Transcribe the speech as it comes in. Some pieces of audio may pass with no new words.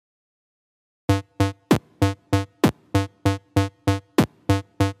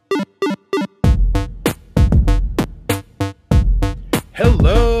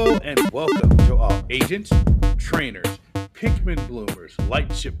Hello and welcome to all agents, trainers, Pikmin bloomers,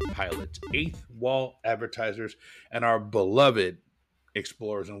 lightship pilots, eighth wall advertisers, and our beloved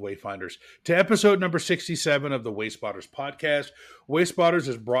explorers and wayfinders to episode number 67 of the Wayspotters podcast. Wayspotters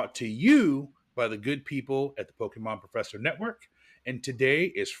is brought to you by the good people at the Pokemon Professor Network. And today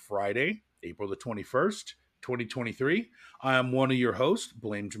is Friday, April the 21st, 2023. I am one of your hosts,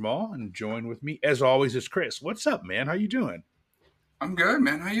 Blame Jamal, and joined with me, as always, is Chris. What's up, man? How you doing? I'm good,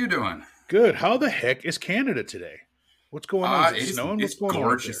 man. How you doing? Good. How the heck is Canada today? What's going on? Is it snowing? It's What's going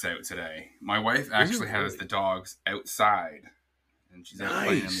gorgeous on out today. My wife actually has the dogs outside, and she's out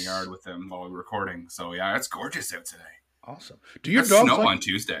playing in the yard with them while we're recording. So yeah, it's gorgeous out today. Awesome. Do your dogs snow like on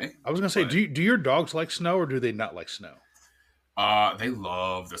Tuesday? I was gonna say, do your dogs like snow or do they not like snow? They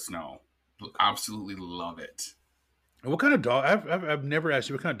love the snow. Absolutely love it. And what kind of dog? I've never asked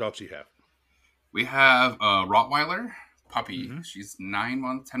you what kind of dogs you have. We have a Rottweiler puppy. Mm-hmm. She's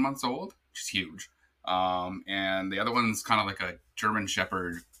 10 months old. She's huge. And the other one's kind of like a German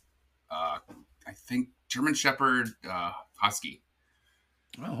Shepherd. I think German Shepherd Husky.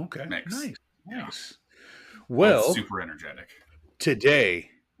 Oh, okay. Mix. Nice. Yeah. Well, super energetic. Today,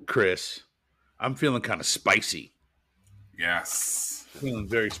 Chris, I'm feeling kind of spicy. Yes. Feeling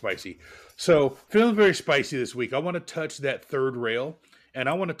very spicy. So, feeling very spicy this week. I want to touch that third rail, and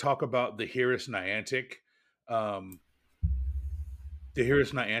I want to talk about the Harris Niantic.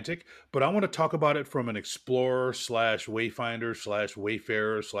 But I want to talk about it from an explorer / wayfinder /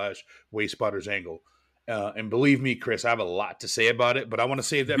 wayfarer / wayspotters angle. And believe me, Chris, I have a lot to say about it, but I want to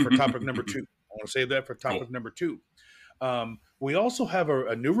save that for topic number two. Number two. We also have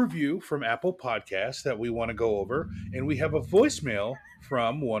a new review from Apple Podcasts that we want to go over, and we have a voicemail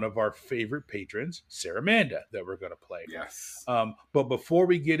from one of our favorite patrons, Sarah Manda, that we're going to play. Yes. But before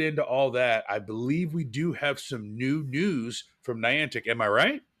we get into all that, I believe we do have some new news from Niantic. Am I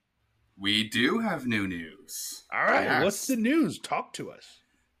right? We do have new news. All right. Yes. What's the news? Talk to us.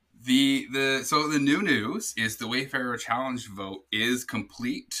 So the new news is the Wayfarer Challenge vote is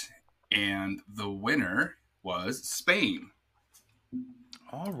complete, and the winner was Spain.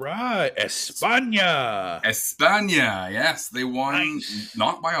 All right, España, yes, they won. Nice.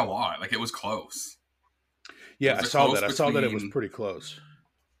 Not by a lot. Like, it was close. Yeah, I saw that. I saw that it was pretty close.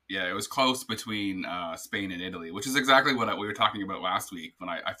 Yeah, it was close between Spain and Italy, which is exactly what we were talking about last week when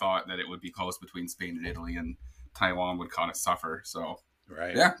I thought that it would be close between Spain and Italy, and Taiwan would kind of suffer. So,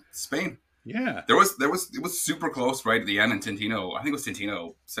 right, yeah, Spain. Yeah, it was super close right at the end, and Tintino, I think it was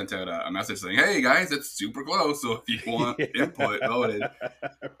Tintino, sent out a message saying, "Hey guys, it's super close, so if you want input, vote it."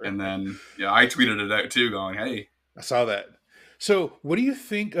 And then I tweeted it out too, going, "Hey." I saw that. So, what do you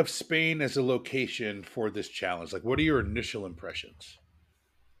think of Spain as a location for this challenge? Like, what are your initial impressions?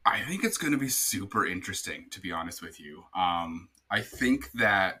 I think it's going to be super interesting, to be honest with you. I think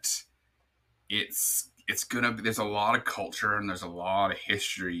that it's gonna be, there's a lot of culture and there's a lot of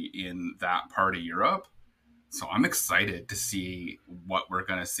history in that part of Europe, so I'm excited to see what we're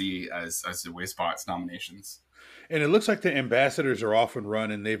gonna see as the Wayspots nominations. And it looks like the ambassadors are off and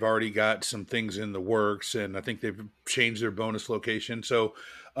running. They've already got some things in the works, and I think they've changed their bonus location. So,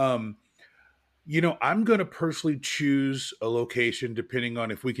 I'm going to personally choose a location depending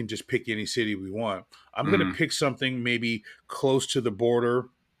on if we can just pick any city we want. I'm going to pick something maybe close to the border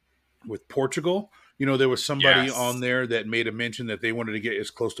with Portugal. There was somebody on there that made a mention that they wanted to get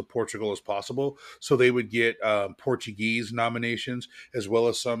as close to Portugal as possible. So they would get Portuguese nominations as well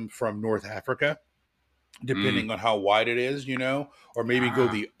as some from North Africa, depending on how wide it is, or maybe go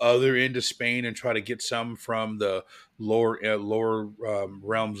the other end of Spain and try to get some from the lower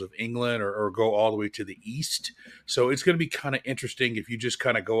realms of England, or go all the way to the east. So it's going to be kind of interesting if you just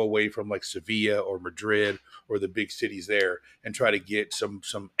kind of go away from like Sevilla or Madrid or the big cities there and try to get some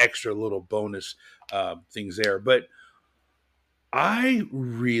extra little bonus things there. But I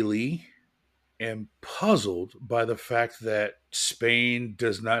really am puzzled by the fact that Spain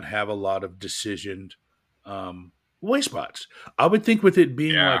does not have a lot of decisioned wayspots. I would think with it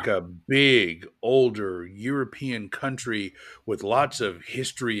being like a big, older European country with lots of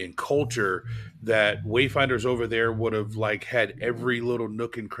history and culture, that wayfinders over there would have like had every little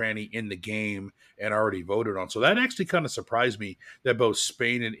nook and cranny in the game and already voted on. So that actually kind of surprised me that both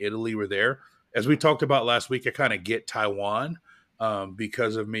Spain and Italy were there. As we talked about last week, I kind of get Taiwan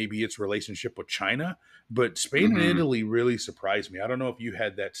because of maybe its relationship with China, but Spain and Italy really surprised me. I don't know if you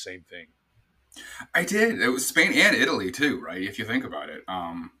had that same thing. I did. It was Spain and Italy too, right? If you think about it,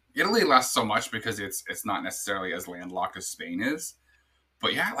 Italy lasts so much because it's not necessarily as landlocked as Spain is,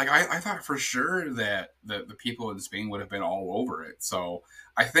 but yeah, like I thought for sure that the people in Spain would have been all over it. So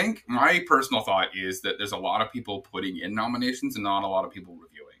I think my personal thought is that there's a lot of people putting in nominations and not a lot of people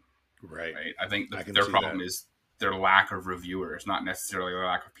reviewing. Right. Right? I think I can their see that. problem is their lack of reviewers, not necessarily the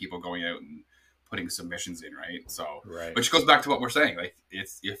lack of people going out and putting submissions in. Right? So, Right. which goes back to what we're saying. Like,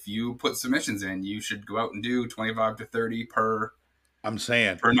 it's if you put submissions in, you should go out and do 25 to 30 I'm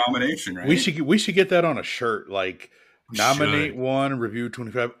saying per nomination. Right? we should get that on a shirt. Like nominate Should. one, review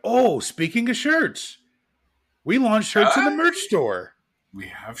 25. Oh, speaking of shirts, we launched shirts in the merch Uh, store. we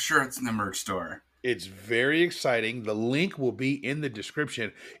have shirts in the merch store. It's very exciting. The link will be in the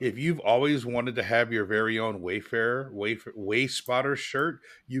description. If you've always wanted to have your very own Way Spotter shirt,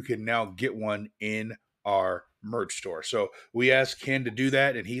 you can now get one in our merch store. So we asked Ken to do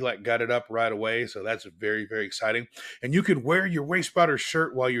that, and he like got it up right away. So that's very, very exciting. And you can wear your Way Spotter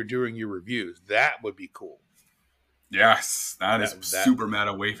shirt while you're doing your reviews. That would be cool. Yes, that is That super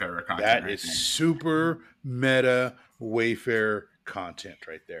meta Wayfarer content that right is there. super meta Wayfair content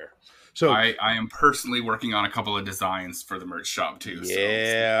right there. So I am personally working on a couple of designs for the merch shop too. So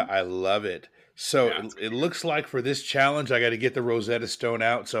yeah, I love it. So yeah, it's it gonna looks like for this challenge, I got to get the Rosetta Stone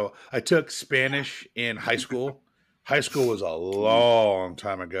out. So I took Spanish in high school. High school was a be long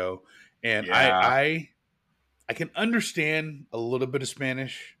time ago, and yeah. I can understand a little bit of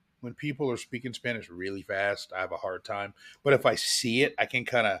Spanish. When people are speaking Spanish really fast, I have a hard time. But if I see it, I can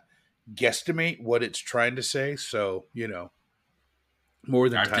kind of guesstimate what it's trying to say. So more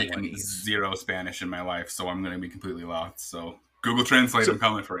than I've taken Taiwanese. zero Spanish in my life, so I'm going to be completely lost. So Google Translate, So I'm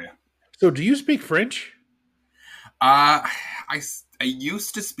coming for you. do you speak French? Uh, I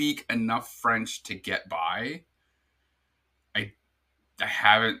used to speak enough French to get by. I I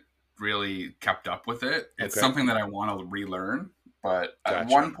haven't really kept up with it. It's Okay, something that I want to relearn. But at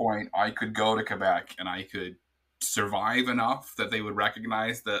gotcha. one point, I could go to Quebec and I could survive enough that they would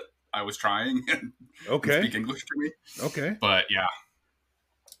recognize that I was trying and Okay, speak English to me. okay. But yeah,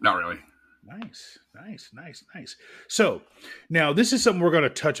 not really. Nice, nice, nice, nice. So now this is something we're going to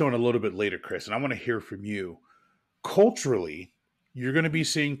touch on a little bit later, Chris, and I want to hear from you. Culturally, you're going to be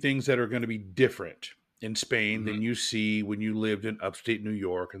seeing things that are going to be different in Spain Mm-hmm. than you see when you lived in upstate New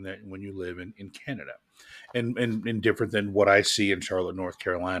York and then when you live in Canada. And different than what I see in Charlotte, North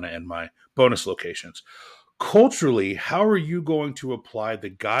Carolina, and my bonus locations. Culturally, how are you going to apply the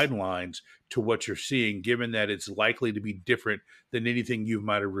guidelines to what you're seeing, given that it's likely to be different than anything you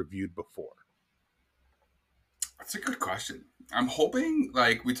might have reviewed before? That's a good question. I'm hoping,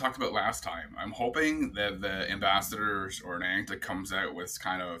 like we talked about last time, I'm hoping that the ambassadors or NANCTA comes out with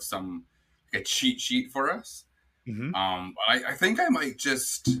kind of some like a cheat sheet for us. Hmm. I think I might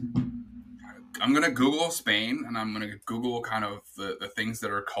just I'm gonna Google Spain and I'm gonna Google kind of the things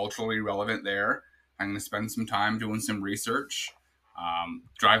that are culturally relevant there. I'm gonna spend some time doing some research,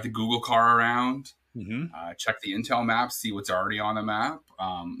 drive the Google car around, Hmm. check the Intel map, see what's already on the map.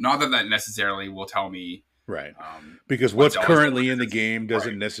 Not that that necessarily will tell me Right. Because what's what's eligible. currently in the game Right,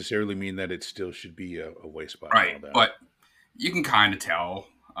 doesn't necessarily mean that it still should be a waste spot and right. all that. But you can kind of tell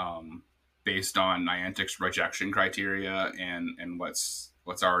based on Niantic's rejection criteria and what's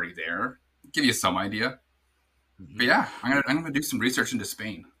already there. Give you some idea. Mhm. But yeah, I'm gonna do some research into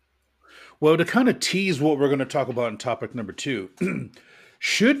Spain. Well, to kind of tease what we're going to talk about in topic number two,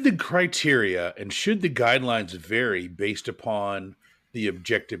 should the criteria and should the guidelines vary based upon the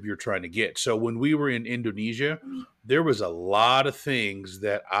objective you're trying to get? So, when we were in Indonesia, there was a lot of things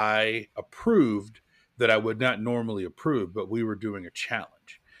that I approved that I would not normally approve, but we were doing a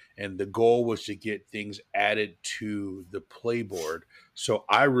challenge. And the goal was to get things added to the playboard. So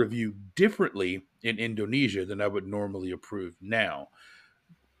I review differently in Indonesia than I would normally approve now.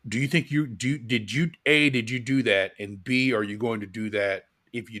 Do you think you do did you A, did you do that? And B, are you going to do that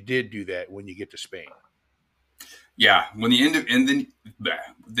if you did do that when you get to Spain? Yeah, when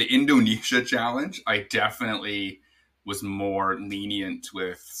the Indonesia challenge, I definitely was more lenient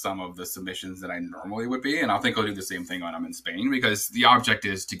with some of the submissions than I normally would be, and I think I'll do the same thing when I'm in Spain because the object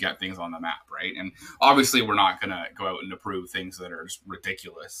is to get things on the map, right? And obviously, we're not gonna go out and approve things that are just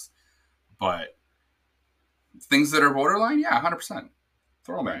ridiculous, but things that are borderline, yeah, 100%,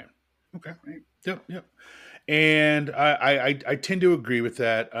 throw them in. Right. Okay. Right? Yep. Yep. And I tend to agree with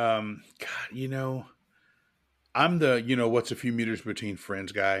that. God, I'm the what's a few meters between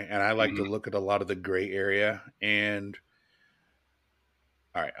friends guy, and I like to Mhm. look at a lot of the gray area. And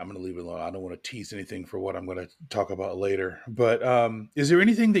all right, I'm going to leave it alone. I don't want to tease anything for what I'm going to talk about later. But is there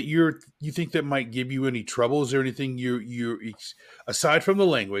anything that you think that might give you any trouble? Is there anything aside from the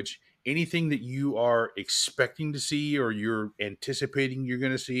language, anything that you are expecting to see or you're anticipating you're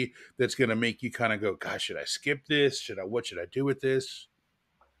going to see that's going to make you kind of go, "Gosh, should I skip this? What should I do with this?"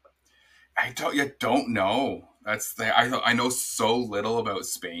 I don't know. I know so little about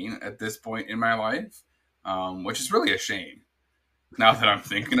Spain at this point in my life, which is really a shame. Now that I'm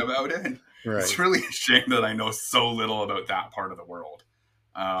thinking about it, it's Right. really a shame that I know so little about that part of the world.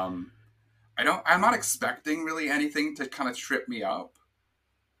 Um, I'm not expecting really anything to kind of trip me up.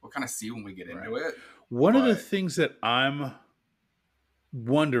 We'll kind of see when we get Right. into it. One of the But things that I'm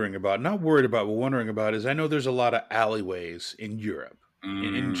wondering about, not worried about, but wondering about is I know there's a lot of alleyways in Europe in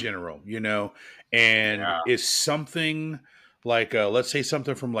mm, general, and yeah, is something like, let's say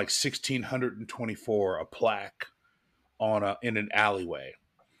something from like 1624, a plaque in an alleyway.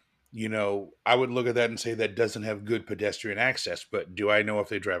 I would look at that and say that doesn't have good pedestrian access, but do I know if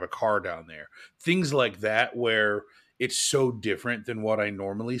they drive a car down there? Things like that where it's so different than what I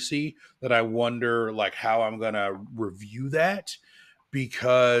normally see that I wonder like how I'm going to review that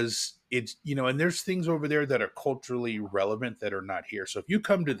because and there's things over there that are culturally relevant that are not here. So if you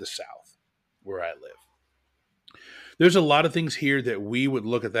come to the South where I live, there's a lot of things here that we would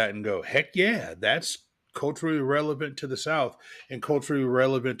look at that and go, heck yeah, that's culturally relevant to the South and culturally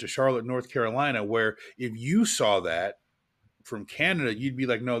relevant to Charlotte, North Carolina, where if you saw that from Canada, you'd be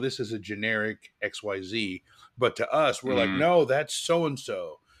like, no, this is a generic XYZ. But to us, we're like, mm, no, that's so and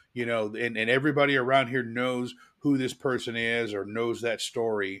so, and everybody around here knows who this person is or knows that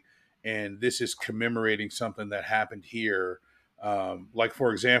story. And this is commemorating something that happened here. Like,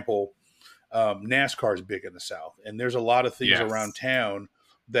 for example, NASCAR is big in the South, and there's a lot of things around yes, town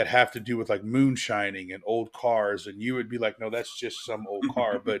that have to do with like moonshining and old cars. And you would be like, no, that's just some old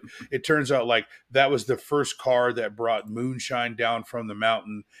car. But it turns out like that was the first car that brought moonshine down from the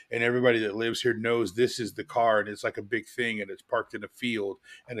mountain. And everybody that lives here knows this is the car. And it's like a big thing. And it's parked in a field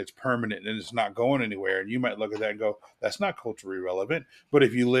and it's permanent and it's not going anywhere. And you might look at that and go, that's not culturally relevant. But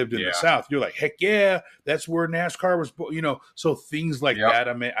if you lived in the yeah, South, you're like, heck yeah, that's where NASCAR was, so things like yep, that.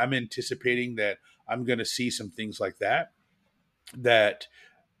 I'm anticipating that I'm going to see some things like that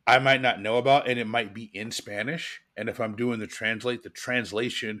I might not know about, and it might be in Spanish. And if I'm doing the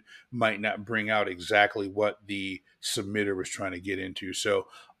translation might not bring out exactly what the submitter was trying to get into. So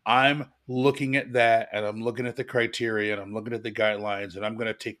I'm looking at that, and I'm looking at the criteria, and I'm looking at the guidelines, and I'm going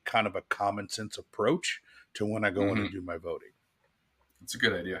to take kind of a common sense approach to when I go in mm-hmm. and do my voting. It's a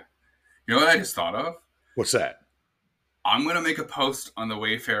good idea. You know what I just thought of? What's that? I'm going to make a post on the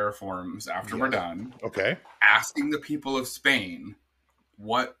Wayfarer forums after we're Yes. done, Okay. asking the people of Spain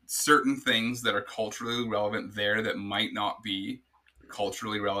what certain things that are culturally relevant there that might not be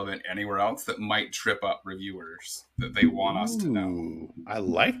culturally relevant anywhere else that might trip up reviewers that they want us to know. Ooh, I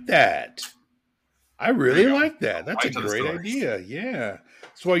like that. I There you really go. like that. That's a Apply to the great stores. idea. Yeah.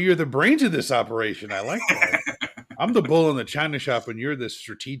 That's why you're the brains of this operation. I like that. I'm the bull in the china shop and you're the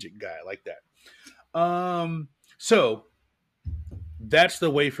strategic guy. I like that. So that's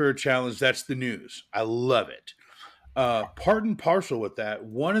the Wayfarer challenge. That's the news. I love it. Part and parcel with that,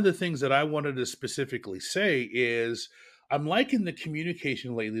 one of the things that I wanted to specifically say is I'm liking the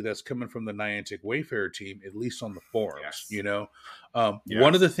communication lately that's coming from the Niantic Wayfarer team, at least on the forums. Yes. One of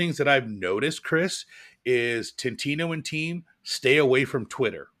Yes. the things that I've noticed, Chris, is Tintino and team stay away from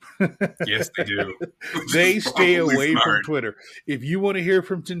Twitter. Yes, they do, which is They stay probably away from smart. Twitter. If you want to hear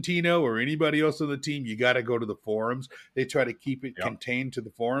from Tintino or anybody else on the team, you got to go to the forums. They try to keep it Yep. contained to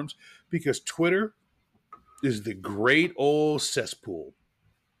the forums because Twitter is the great old cesspool,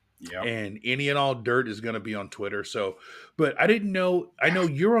 Yep. and any and all dirt is going to be on Twitter. So, but I didn't know. I know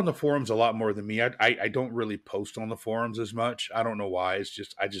you're on the forums a lot more than me. I don't really post on the forums as much. I don't know why. It's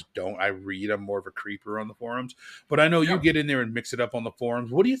just I just don't. I read. I'm more of a creeper on the forums. But I know you Yep. get in there and mix it up on the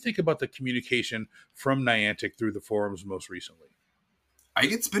forums. What do you think about the communication from Niantic through the forums most recently? I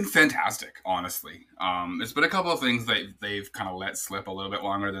think it's been fantastic, honestly. There's been a couple of things that they've kind of let slip a little bit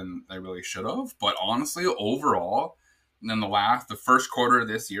longer than they really should have, but honestly, overall, in the first quarter of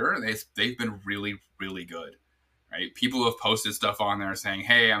this year, they've been really, really good. Right? People have posted stuff on there saying,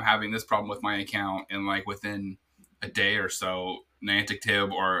 "Hey, I'm having this problem with my account," and like within a day or so, Niantic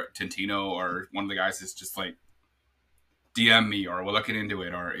Tib or Tintino or one of the guys is just like, DM me or we're looking into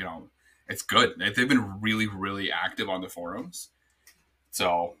it, or it's good. They've been really, really active on the forums.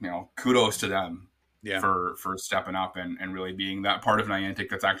 So, kudos to them Yeah. for stepping up and really being that part of Niantic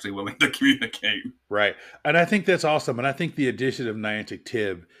that's actually willing to communicate. Right. And I think that's awesome. And I think the addition of Niantic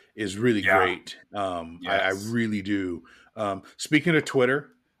Tib is really Yeah. great. I Yes. really do. Speaking of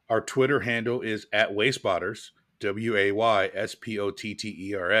Twitter, our Twitter handle is at Wayspotters,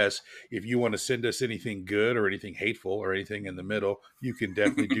 WAYSPOTTERS. If you want to send us anything good or anything hateful or anything in the middle, you can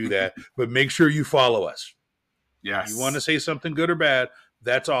definitely do that. But make sure you follow us. If you want to Yes. say something good or bad,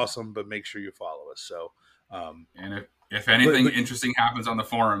 that's awesome. But make sure you follow us. So, And If but anything interesting happens on the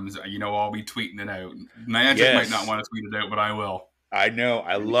forums, I'll be tweeting it out. Niantic might not yes, want to tweet it out, but I will. I know.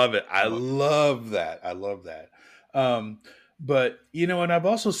 I And love it. I so, love that. I love that. Um, but and I've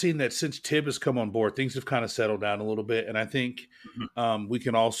also seen that since Tib has come on board, things have kind of settled down a little bit, and I think mhm. we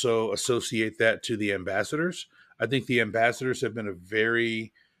can also associate that to the ambassadors. I think the ambassadors have been a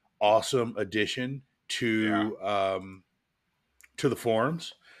very awesome addition Yeah, to the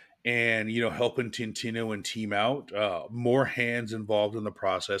forums, and helping Tintino and team out. More hands involved in the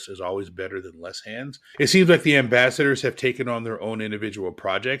process is always better than less hands. It seems like the ambassadors have taken on their own individual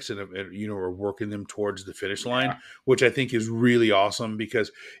projects, and are working them towards the finish line, yeah, which I think is really awesome,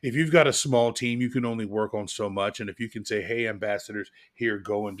 because if you've got a small team, you can only work on so much, and if you can say, hey, ambassadors, here,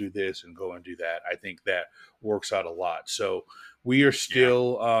 go and do this and go and do that, I think that works out a lot. So we are yeah.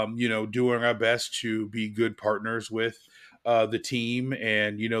 still doing our best to be good partners with the team,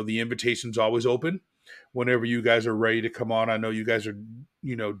 and the invitation's always open whenever you guys are ready to come on. I know you guys are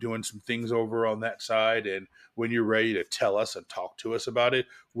doing some things over on that side, and when you're ready to tell us and talk to us about it,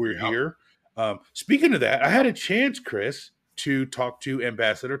 we're Yep. here. Speaking of that, I had a chance, Chris, to talk to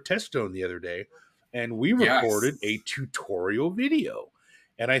Ambassador Testone the other day, and we recorded a Yes. tutorial video.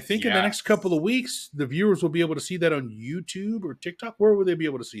 And I think in the next couple Yes. of weeks, the viewers will be able to see that on YouTube or TikTok. Where will they be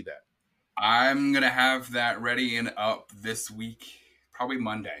able to see that? I'm gonna have that ready and up this week, probably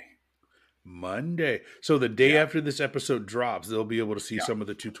Monday. Monday. So the day Yeah, after this episode drops, they'll be able to see yeah, some of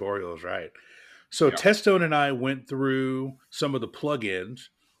the tutorials, right? So yeah. Testone and I went through some of the plugins,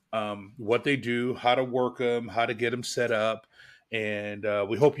 what they do, how to work them, how to get them set up, and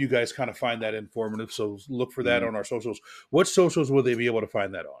we hope you guys kind of find that informative. So look for that Mm. on our socials. What socials will they be able to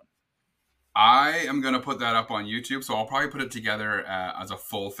find that on? I am gonna put that up on YouTube, so I'll probably put it together as a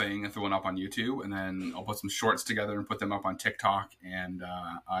full thing and throw it up on YouTube, and then I'll put some shorts together and put them up on TikTok, and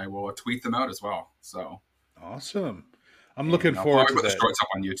I will tweet them out as well. So, Awesome. I'm looking and I'll forward probably to put the that. shorts up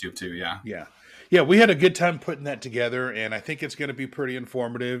on YouTube too. Yeah, Yeah. Yeah, we had a good time putting that together, and I think it's going to be pretty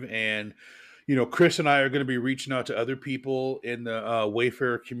informative. And, Chris and I are going to be reaching out to other people in the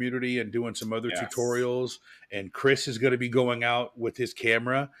Wayfarer community and doing some other yes, tutorials. And Chris is going to be going out with his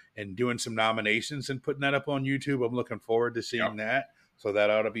camera and doing some nominations and putting that up on YouTube. I'm looking forward to yep. seeing that. So that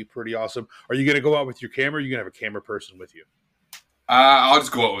ought to be pretty awesome. Are you going to go out with your camera? Or are you going to have a camera person with you? I'll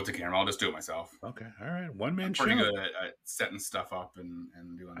just go out with the camera. I'll just do it myself. Okay. All right. One man I'm pretty show. good at setting stuff up and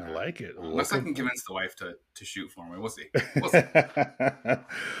doing I that. like it. Unless I Looking can forward. convince the wife to shoot for me. We'll see. We'll see.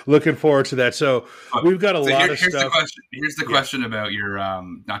 Looking forward to that. So But, we've got a so lot of here's the stuff. question. Here's the Yeah. question about your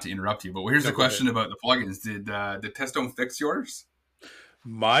not to interrupt you, but here's No, the go ahead. question about the plugins. Did Testone fix yours?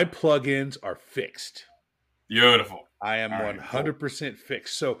 My plugins are fixed. Beautiful. I am All right, cool. 100%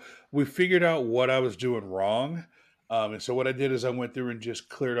 fixed. So we figured out what I was doing wrong. And so what I did is I went through and just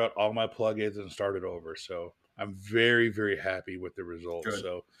cleared out all my plugins and started over. So I'm very, very happy with the results. Good.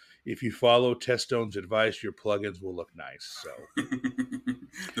 So if you follow Testone's advice, your plugins will look nice. So,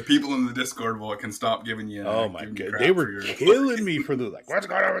 The people in the Discord can stop oh my giving you god, they crap were for your killing me plugins. for the like, what's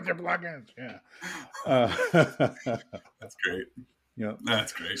going on with your plugins? Yeah. Uh, That's great. you know,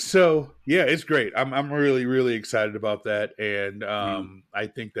 That's great. So yeah, it's great. I'm really really excited about that, and Mm, I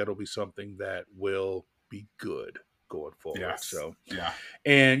think that'll be something that will be good going forward. yes. So, Yeah.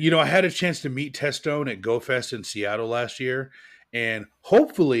 and I had a chance to meet Testone at GoFest in Seattle last year, and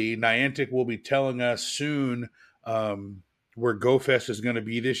hopefully Niantic will be telling us soon where GoFest is going to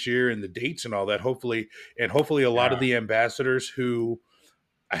be this year and the dates and all that. Hopefully a lot of Yeah. the ambassadors who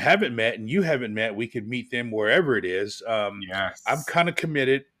I haven't met and you haven't met, we could meet them wherever it is. I'm Yes. kind of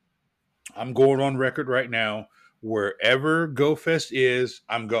committed. I'm going on record right now. Wherever GoFest is,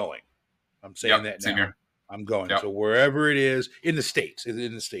 I'm going. I'm saying Yep. that Same now. here. I'm going. Yep. So wherever it is in the states, in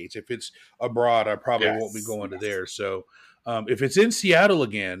the states. If it's abroad, I probably won't be Yes. going to Yes. there. So if it's in Seattle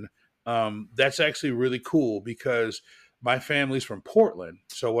again, that's actually really cool because my family's from Portland.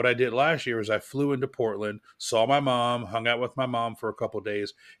 So what I did last year is I flew into Portland, saw my mom, hung out with my mom for a couple of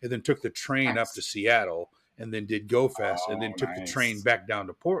days, and then took the train up to Nice. Seattle and then did GoFest and then Oh, took the train nice. back down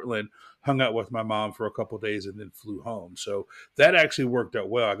to Portland, hung out with my mom for a couple of days, and then flew home. So that actually worked out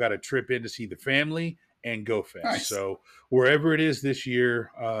well. I got a trip in to see the family and GoFest. Nice. So wherever it is this year,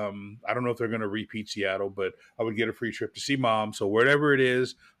 I don't know if they're going to repeat Seattle, but I would get a free trip to see mom. So wherever it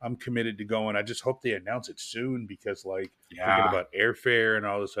is, I'm committed to going. I just hope they announce it soon because, like, thinking Yeah. about airfare and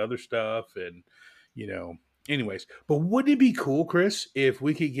all this other stuff, and you know, anyways. But wouldn't it be cool, Chris, if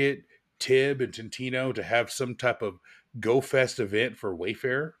we could get Tib and Tintino to have some type of GoFest event for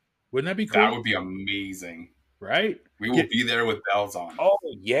Wayfarer? Wouldn't that be That cool? would be amazing. Right? We will Get be there with bells on. Oh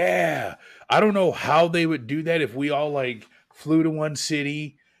yeah. I don't know how they would do that if we all like flew to one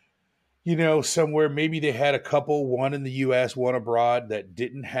city, somewhere maybe they had a couple, one in the US, one abroad, that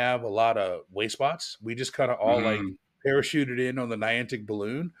didn't have a lot of waste spots. We just kind of all like Mm. parachuted in on the Niantic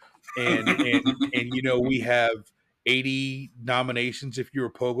balloon, and we have 80 nominations if you're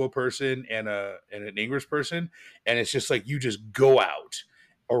a Pogo person and an English person, and it's just like you just go out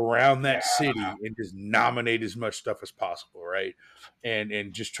around Yeah, that city and just nominate as much stuff as possible, right?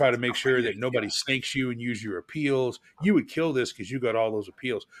 And just try to it's a make sure great that nobody idea. snakes you and use your appeals. You would kill this because you got all those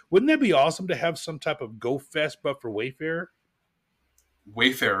appeals. Wouldn't that be awesome to have some type of Go Fest but for Wayfarer?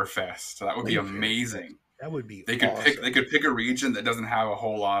 Wayfarer Fest. That would be Wayfarer Fest. amazing. That would be They awesome. could pick a region that doesn't have a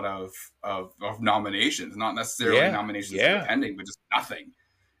whole lot of nominations, not necessarily Yeah. nominations that are Yeah. pending, but just nothing.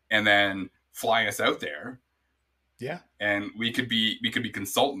 And then fly us out there, Yeah. and we could be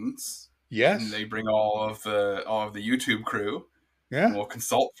consultants, and Yes. they bring all of the YouTube crew, and Yeah. we'll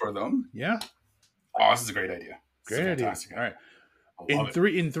consult for them. Yeah. Oh, this is a great idea. This is a Great idea. fantastic All right. idea. I love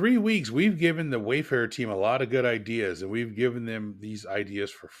In it. three weeks, we've given the Wayfarer team a lot of good ideas, and we've given them these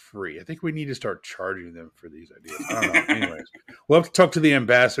ideas for free. I think we need to start charging them for these ideas. I don't know. Anyways, we'll have to talk to the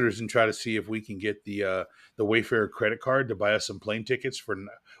ambassadors and try to see if we can get the Wayfarer credit card to buy us some plane tickets for.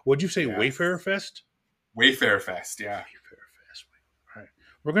 What'd you say, Wayfarer Yes. Fest? Wayfarer Fest. Yeah. Wayfarer Fest. All right,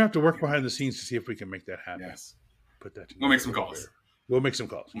 we're gonna have to work behind the scenes to see if we can make that happen. Yes. Put that We'll together. make some calls. Wayfarer. We'll make some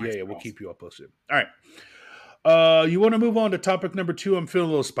calls. We'll make Yeah, some we'll calls. keep you all posted. All right. You want to move on to topic number two? I'm feeling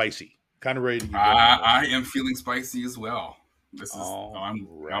a little spicy. Kind of ready to get going on this I one. am feeling spicy as well. This is All I'm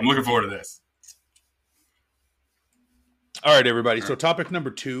right. looking forward to this. All right, everybody. All So, right. topic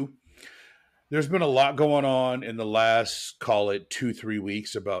number two. There's been a lot going on in the last, call it 2-3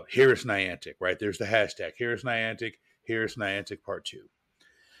 weeks about Harris Niantic, right? There's the hashtag Harris Niantic Part 2.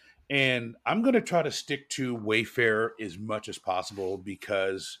 And I'm going to try to stick to Wayfarer as much as possible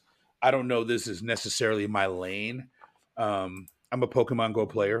because I don't know this is necessarily my lane. I'm a Pokemon Go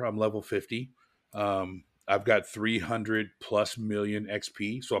player. I'm level 50. I've got 300 plus million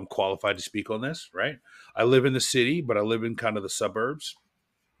XP, so I'm qualified to speak on this, right? I live in the city, but I live in kind of the suburbs.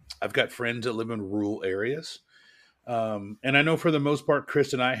 I've got friends that live in rural areas. And I know for the most part,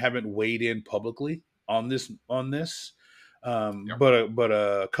 Chris and I haven't weighed in publicly on this. Yep. But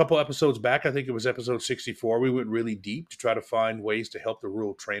a couple episodes back, I think it was episode 64, we went really deep to try to find ways to help the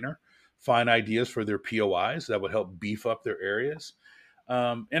rural trainer find ideas for their POIs that would help beef up their areas.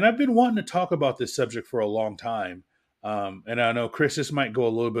 And I've been wanting to talk about this subject for a long time. And I know, Chris, this might go a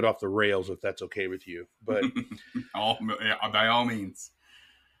little bit off the rails if that's okay with you. But Yeah, by all means.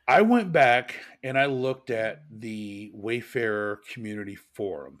 I went back and I looked at the Wayfarer community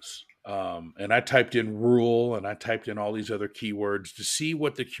forums. And I typed in rural and I typed in all these other keywords to see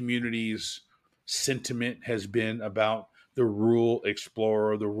what the community's sentiment has been about the rural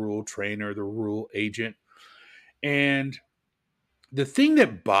explorer, the rural trainer, the rural agent. And the thing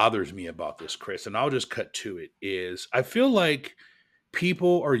that bothers me about this, Chris, and I'll just cut to it, is I feel like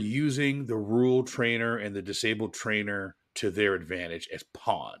people are using the rural trainer and the disabled trainer to their advantage as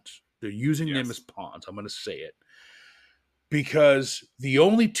pawns. They're using them as Yes. pawns. I'm going to say it because the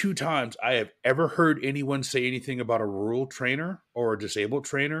only two times I have ever heard anyone say anything about a rural trainer or a disabled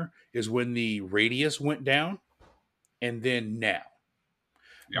trainer is when the radius went down and then now.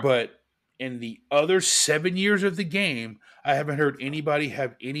 Yep. But in the other 7 years of the game, I haven't heard anybody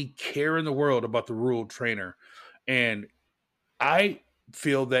have any care in the world about the rural trainer. And I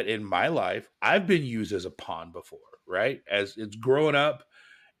feel that in my life, I've been used as a pawn before, right? As it's growing up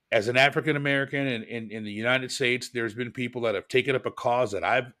as an African American in the United States, there's been people that have taken up a cause that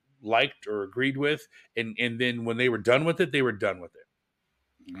I've liked or agreed with. And then when they were done with it, they were done with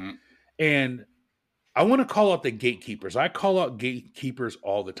it. Mhm. And I want to call out the gatekeepers. I call out gatekeepers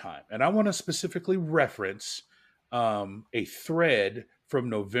all the time. And I want to specifically reference a thread from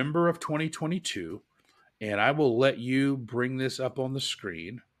November of 2022. And I will let you bring this up on the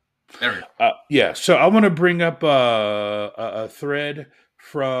screen. There we go. Yeah, so I want to bring up a thread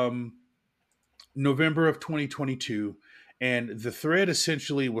from November of 2022. And the thread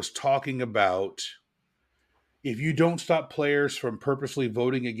essentially was talking about if you don't stop players from purposely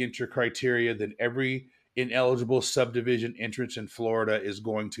voting against your criteria, then every ineligible subdivision entrance in Florida is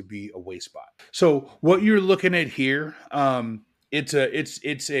going to be a waste spot. So what you're looking at here, it's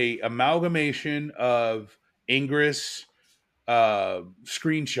a amalgamation of Ingress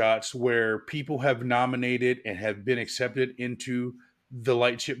screenshots where people have nominated and have been accepted into the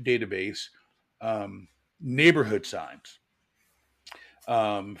Lightship database neighborhood signs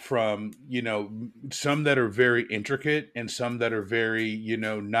from some that are very intricate and some that are very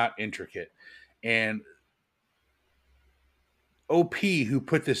not intricate. And OP who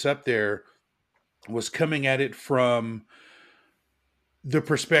put this up there was coming at it from the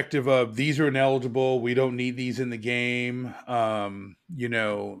perspective of these are ineligible. We don't need these in the game.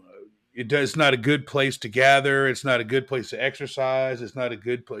 It's not a good place to gather. It's not a good place to exercise. It's not a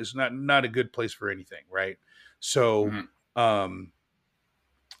good place. It's not a good place for anything, right? So, Mhm. um,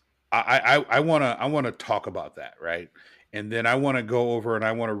 I want to talk about that, right? And then I want to go over and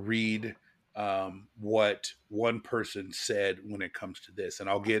I want to read what one person said when it comes to this, and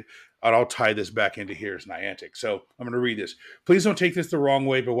I'll tie this back into Here's Niantic. So I'm going to read this. Please don't take this the wrong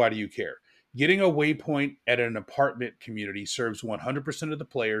way, but why do you care? Getting a waypoint at an apartment community serves 100% of the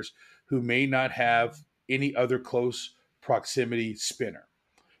players who may not have any other close proximity spinner.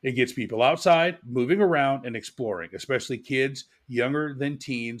 It gets people outside, moving around, and exploring, especially kids younger than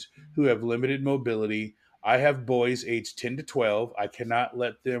teens who have limited mobility. I have boys aged 10 to 12. I cannot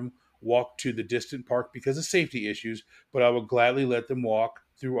let them walk to the distant park because of safety issues, but I will gladly let them walk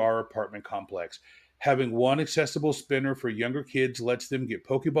through our apartment complex. Having one accessible spinner for younger kids lets them get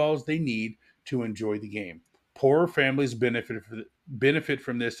Pokeballs they need to enjoy the game. Poorer families benefit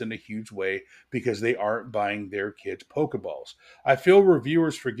from this in a huge way because they aren't buying their kids Pokeballs. I feel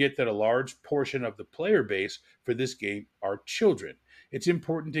reviewers forget that a large portion of the player base for this game are children. It's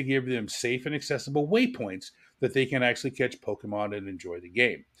important to give them safe and accessible waypoints that they can actually catch Pokemon and enjoy the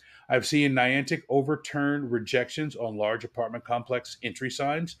game. I've seen Niantic overturn rejections on large apartment complex entry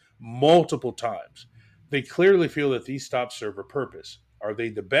signs multiple times. They clearly feel that these stops serve a purpose. Are they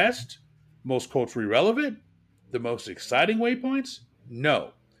the best, most culturally relevant, the most exciting waypoints?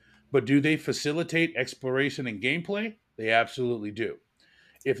 No. But do they facilitate exploration and gameplay? They absolutely do.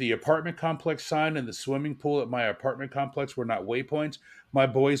 If the apartment complex sign and the swimming pool at my apartment complex were not waypoints, my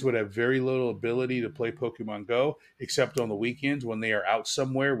boys would have very little ability to play Pokemon Go, except on the weekends when they are out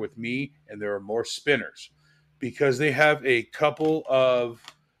somewhere with me and there are more spinners. Because they have a couple of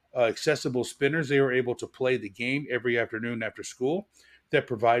accessible spinners, they are able to play the game every afternoon after school. That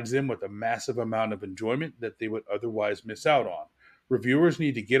provides them with a massive amount of enjoyment that they would otherwise miss out on. Reviewers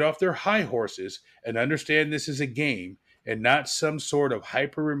need to get off their high horses and understand this is a game and not some sort of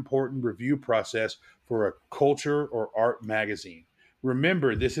hyper important review process for a culture or art magazine.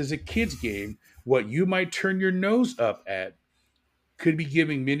 Remember, this is a kid's game. What you might turn your nose up at could be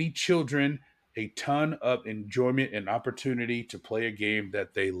giving many children a ton of enjoyment and opportunity to play a game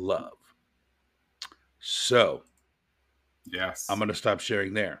that they love. So, I'm Yes. going to stop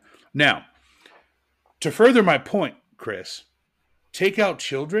sharing there. Now, to further my point, Chris, take out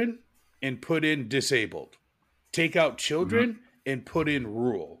children and put in disabled. Take out Hmm. children and put in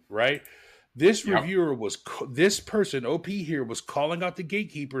rural, right? This Yep. reviewer was, this person, OP here, was calling out the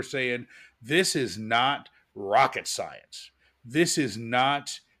gatekeeper saying, this is not rocket science. This is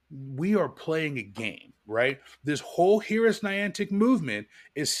not, we are playing a game, right? This whole Here is Niantic movement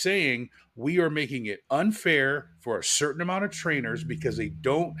is saying we are making it unfair for a certain amount of trainers because they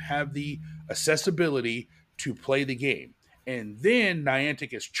don't have the accessibility to play the game. And then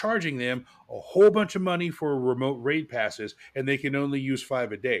Niantic is charging them a whole bunch of money for remote raid passes, and they can only use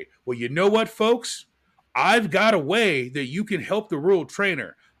 5 a day. Well, you know what, folks? I've got a way that you can help the rural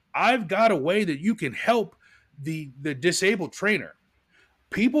trainer. I've got a way that you can help the disabled trainer.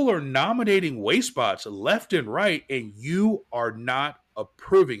 People are nominating waste spots left and right, and you are not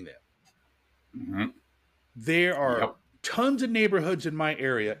approving them. Hmm. There are Yep. tons of neighborhoods in my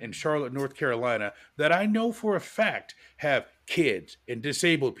area in Charlotte, North Carolina, that I know for a fact have kids and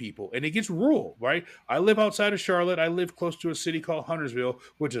disabled people, and it gets rural, right? I live outside of Charlotte. I live close to a city called Huntersville,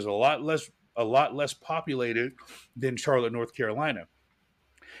 which is a lot less populated than Charlotte, North Carolina.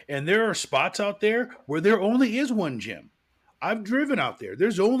 And there are spots out there where there only is one gym. I've driven out there.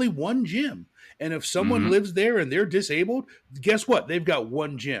 There's only one gym. And if someone Hmm. lives there and they're disabled, guess what? They've got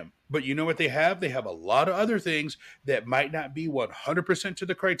one gym. But you know what they have? They have a lot of other things that might not be 100% to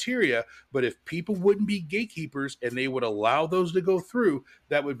the criteria. But if people wouldn't be gatekeepers and they would allow those to go through,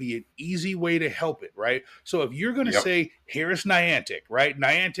 that would be an easy way to help it, right? So if you're going to Yep. say, here's Niantic, right?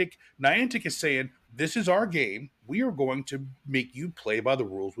 Niantic is saying, this is our game. We are going to make you play by the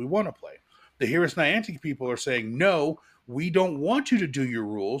rules we want to play. The Here's Niantic people are saying, no, we don't want you to do your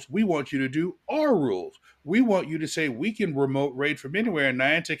rules. We want you to do our rules. We want you to say we can remote raid from anywhere. And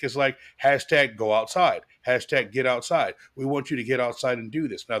Niantic is like, hashtag go outside, hashtag get outside. We want you to get outside and do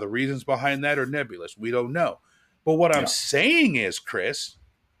this. Now, the reasons behind that are nebulous. We don't know. But what I'm Yeah. saying is, Chris,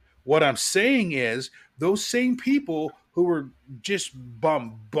 what I'm saying is those same people who were just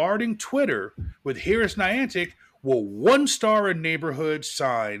bombarding Twitter with Here's Niantic will one star a neighborhood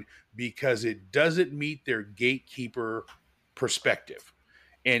sign because it doesn't meet their gatekeeper perspective.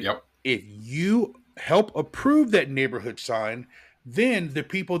 And Yep. if you help approve that neighborhood sign, then the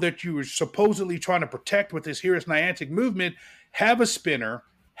people that you were supposedly trying to protect with this Here's Niantic movement, have a spinner,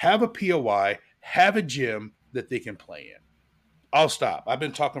 have a POI, have a gym that they can play in. I'll stop. I've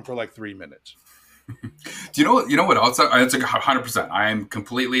been talking for like 3 minutes. Do you know what? You know what else? It's like 100%. I am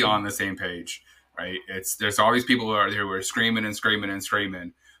completely on the same page. Right? There's all these people who are screaming and screaming and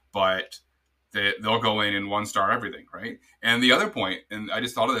screaming, but they'll go in and one star everything, right? And the other point, and I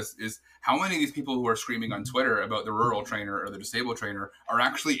just thought of this, is how many of these people who are screaming on Twitter about the rural trainer or the disabled trainer are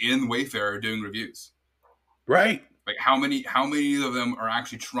actually in Wayfarer doing reviews? Right. Like how many of them are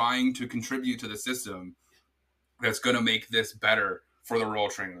actually trying to contribute to the system that's going to make this better for the rural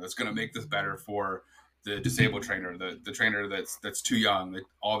trainer, that's going to make this better for the disabled trainer, the trainer that's too young,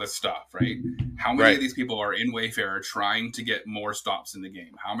 all this stuff, right? How many Right. of these people are in Wayfarer trying to get more stops in the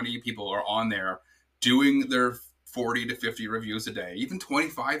game? How many people are on there doing their 40 to 50 reviews a day, even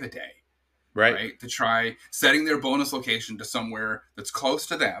 25 a day, right? To try setting their bonus location to somewhere that's close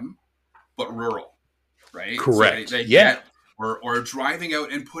to them, but rural, right? Correct. So they Yeah. get or driving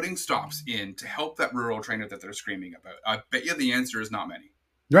out and putting stops in to help that rural trainer that they're screaming about. I bet you the answer is not many.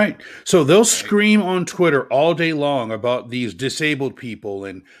 Right. So they'll scream on Twitter all day long about these disabled people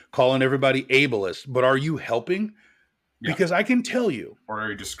and calling everybody ableist. But are you helping? Yeah. Because I can tell you. Or are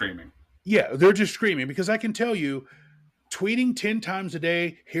you just screaming? Yeah, they're just screaming because I can tell you tweeting 10 times a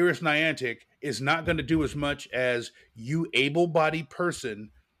day, here is Niantic, is not going to do as much as you able-bodied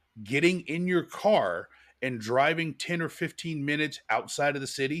person getting in your car and driving 10 or 15 minutes outside of the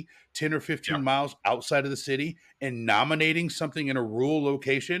city, 10 or 15 miles outside of the city, and nominating something in a rural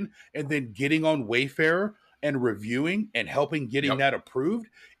location, and then getting on Wayfarer and reviewing and helping getting that approved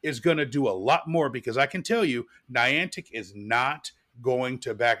is going to do a lot more, because I can tell you, Niantic is not going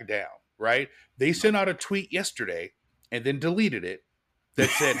to back down, right? They sent out a tweet yesterday and then deleted it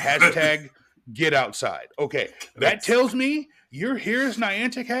that said hashtag get outside. Okay, that tells me your Here's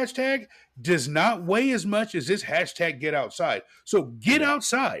Niantic hashtag does not weigh as much as this hashtag get outside. So get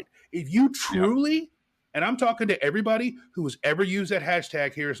outside. If you truly, and I'm talking to everybody who has ever used that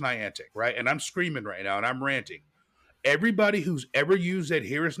hashtag Here's Niantic, right? And I'm screaming right now and I'm ranting. Everybody who's ever used that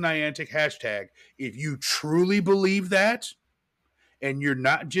Here's Niantic hashtag, if you truly believe that, and you're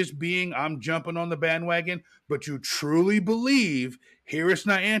not just being, I'm jumping on the bandwagon, but you truly believe Here's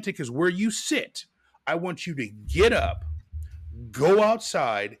Niantic is where you sit, I want you to get up, go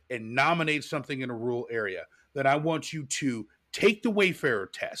outside, and nominate something in a rural area. Then I want you to take the Wayfarer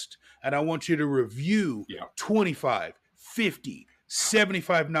test, and I want you to review 25, 50,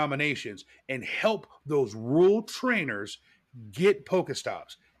 75 nominations and help those rural trainers get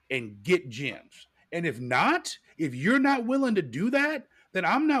Pokestops and get gyms. And if you're not willing to do that, then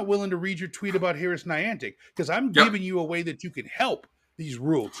I'm not willing to read your tweet about Here's Niantic, because I'm giving you a way that you can help these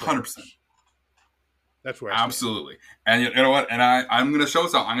rural trainers. 100%. That's where I stand. Absolutely. And you know what? And I'm going to show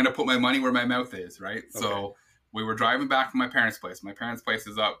something. I'm going to put my money where my mouth is, right? Okay. So we were driving back from my parents' place. My parents' place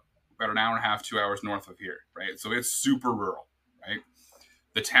is up about an hour and a half, 2 hours north of here, right? So it's super rural, right?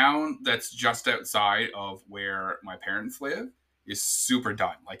 The town that's just outside of where my parents live is super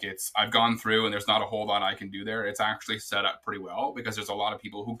done. Like I've gone through and there's not a whole lot I can do there. It's actually set up pretty well because there's a lot of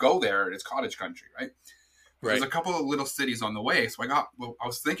people who go there and it's cottage country, right? There's a couple of little cities on the way. So I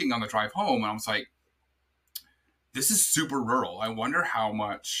was thinking on the drive home and I was like, this is super rural. I wonder how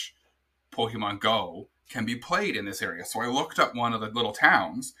much Pokemon Go can be played in this area. So I looked up one of the little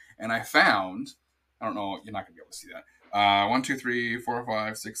towns and I found, I don't know, you're not going to be able to see that. 1, 2, 3, 4,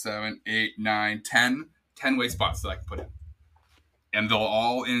 5, 6, 7, 8, 9, 10 way spots that I can put in. And they'll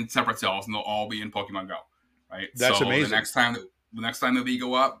all in separate cells and they'll all be in Pokemon Go. Right? That's amazing. The next time that we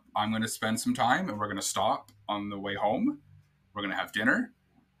go up, I'm going to spend some time and we're going to stop on the way home. We're going to have dinner.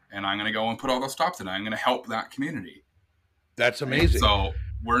 And I'm going to go and put all those stops in. I'm going to help that community. That's amazing. So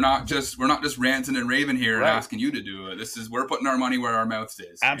we're not just ranting and raving here and asking you to do it. We're putting our money where our mouth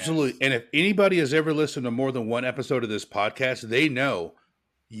is. Absolutely. And if anybody has ever listened to more than one episode of this podcast, they know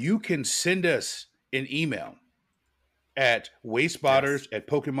you can send us an email at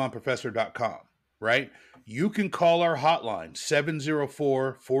wayspotters@pokemonprofessor.com, right? You can call our hotline,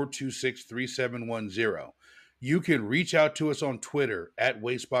 704-426-3710. You can reach out to us on Twitter at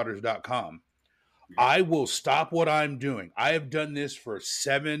wayspotters.com. I will stop what I'm doing. I have done this for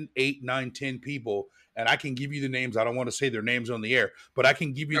 7, 8, 9, 10 people, and I can give you the names. I don't want to say their names on the air, but I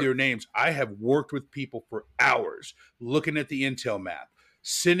can give you their names. I have worked with people for hours looking at the intel map,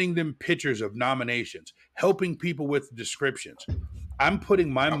 sending them pictures of nominations, helping people with descriptions. I'm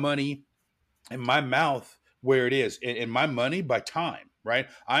putting my money in my mouth where it is, and my money by time. right?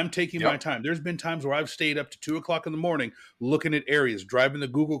 I'm taking my Yep. time. There's been times where I've stayed up to 2 o'clock in the morning looking at areas, driving the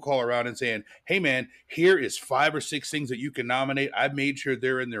Google call around and saying, hey man, here is 5 or 6 things that you can nominate. I've made sure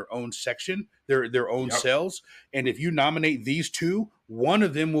they're in their own section, their own Yep. cells. And if you nominate these two, one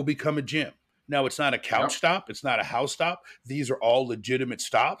of them will become a gym. Now it's not a couch Yep. stop, it's not a house stop. These are all legitimate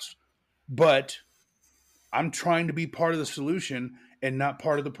stops, but I'm trying to be part of the solution and not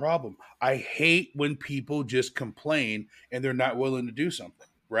part of the problem. I hate when people just complain and they're not willing to do something,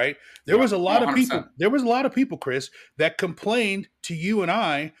 right? There Yep. was a Oh, lot of people, 100%. Chris, that complained to you and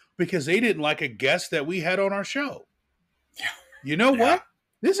I because they didn't like a guest that we had on our show. Yeah. You know Yeah. what?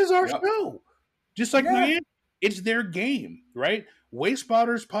 This is our Yep. show. Just like Yeah. Niantic, it's their game, right? Waste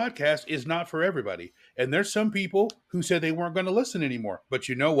Spotters podcast is not for everybody. And there's some people who said they weren't going to listen anymore. But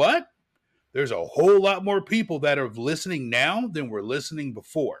you know what? There's a whole lot more people that are listening now than were listening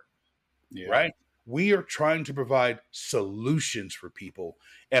before, Yep. right? We are trying to provide solutions for people.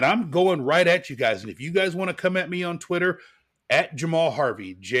 And I'm going right at you guys. And if you guys want to come at me on Twitter, at Jamal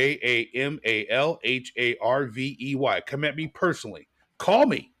Harvey, JamalHarvey. Come at me personally. Call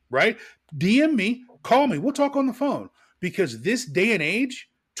me, right? DM me, call me. We'll talk on the phone because this day and age,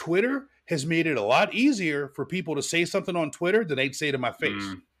 Twitter has made it a lot easier for people to say something on Twitter than they'd say to my face,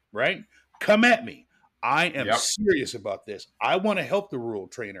 right? Come at me. I am Yep. serious about this. I want to help the rural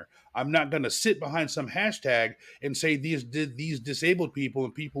trainer. I'm not going to sit behind some hashtag and say these disabled people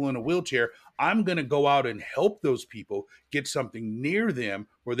and people in a wheelchair. I'm going to go out and help those people get something near them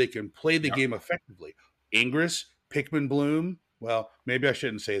where they can play the Yep. game effectively. Ingress, Pickman Bloom. Well, maybe I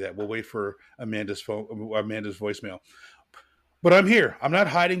shouldn't say that. We'll wait for Amanda's voicemail. But I'm here. I'm not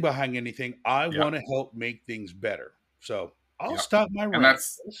hiding behind anything. I Yep. want to help make things better. So I'll Yep. stop my And rant.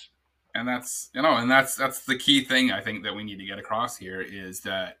 that's the key thing I think that we need to get across here is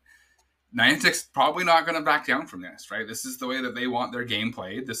that Niantic's probably not going to back down from this, right? This is the way that they want their game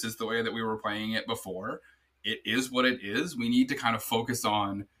played. This is the way that we were playing it before. It is what it is. We need to kind of focus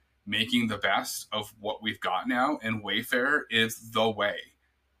on making the best of what we've got now, and Wayfarer is the way.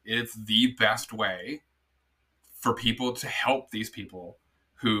 It's the best way for people to help these people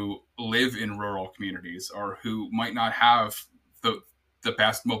who live in rural communities or who might not have the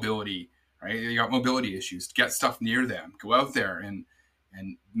best mobility, right? You got mobility issues. Get stuff near them. Go out there and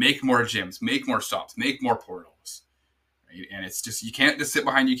make more gyms, make more stops, make more portals. Right? And it's just you can't just sit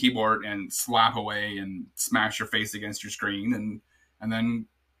behind your keyboard and slap away and smash your face against your screen and then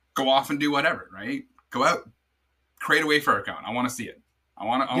go off and do whatever, right? Go out, create a Wayfarer account. I want to see it. I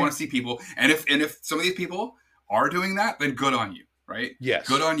want to see people. And if some of these people are doing that, then good on you, right? Yes.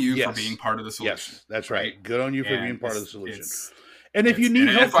 Good on you for being part of the solution. Yes, that's right. Good on you for being part of the solution. And if it's- you need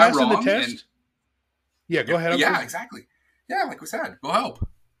and help if I'm passing the wrong, test, go ahead. Yeah, exactly. Yeah, like we said, we'll help.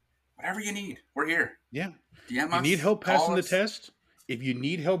 Whatever you need, we're here. Yeah. DM You us, need help call passing the us. test, if you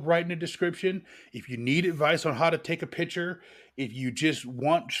need help writing a description, if you need advice on how to take a picture, if you just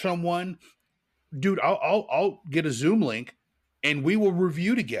want someone, dude, I'll get a Zoom link and we will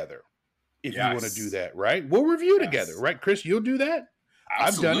review together. If you want to Yes. do that, right? We'll review Yes. together, right, Chris? You'll do that.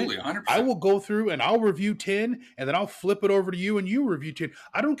 Absolutely, I've done it. 100%. I will go through and I'll review 10 and then I'll flip it over to you and you review 10.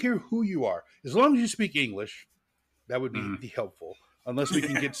 I don't care who you are. As long as you speak English, that would be helpful. Unless we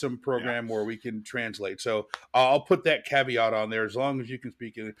can get some program where we can translate. So I'll put that caveat on there. As long as you can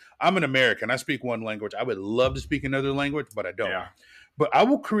speak it. I'm an American. I speak one language. I would love to speak another language, but I don't. Yeah. But I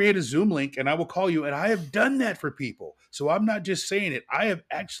will create a Zoom link and I will call you. And I have done that for people. So I'm not just saying it. I have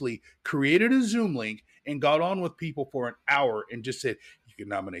actually created a Zoom link and got on with people for an hour and just said, you can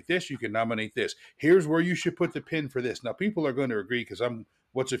nominate this, you can nominate this. Here's where you should put the pin for this. Now, people are going to agree because I'm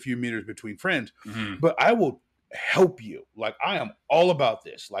what's a few meters between friends. Mm-hmm. But I will help you. Like, I am all about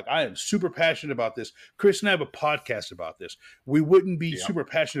this. Like, I am super passionate about this. Chris and I have a podcast about this. We wouldn't be super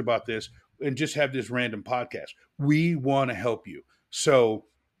passionate about this and just have this random podcast. We want to help you. So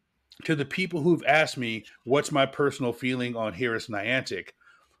to the people who've asked me, what's my personal feeling on Harris Niantic?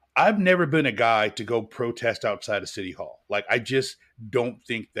 I've never been a guy to go protest outside of City Hall. Like, I just don't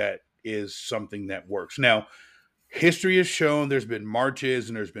think that is something that works. Now, history has shown there's been marches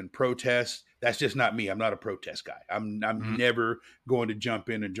and there's been protests. That's just not me. I'm not a protest guy. I'm never going to jump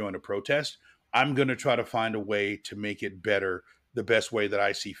in and join a protest. I'm going to try to find a way to make it better the best way that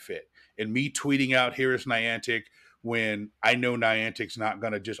I see fit. And me tweeting out Harris Niantic when I know Niantic's not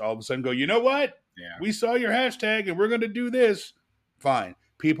going to just all of a sudden go, you know what? Yeah. We saw your hashtag and we're going to do this. Fine.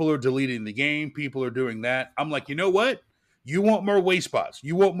 People are deleting the game. People are doing that. I'm like, you know what? You want more waste spots.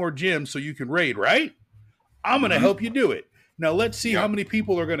 You want more gyms so you can raid, right? I'm going to help you do it. Now, let's see how many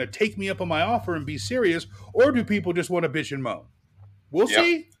people are going to take me up on my offer and be serious, or do people just want to bitch and moan? We'll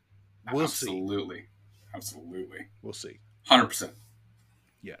see. We'll see. Absolutely. Absolutely. We'll see. 100%.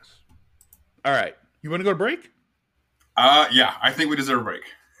 Yes. All right. You want to go to break? Yeah, I think we deserve a break.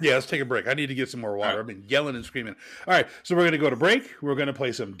 Yeah, let's take a break. I need to get some more water. Right. I've been yelling and screaming. All right, so we're going to go to break. We're going to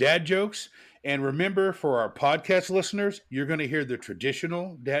play some dad jokes. And remember, for our podcast listeners, you're going to hear the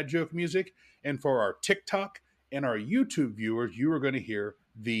traditional dad joke music. And for our TikTok and our YouTube viewers, you are going to hear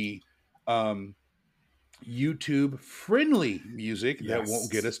the YouTube friendly music that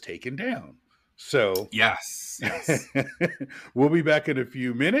won't get Yes. us taken down. So Yes. we'll be back in a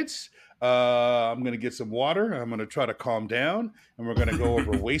few minutes. I'm going to get some water. I'm going to try to calm down, and we're going to go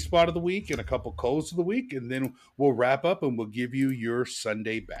over waste spot of the week and a couple colds of the week, and then we'll wrap up and we'll give you your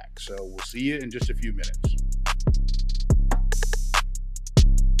Sunday back. So we'll see you in just a few minutes.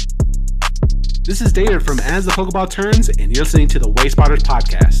 This is David from As the Pokeball Turns, and you're listening to the Waste Spotters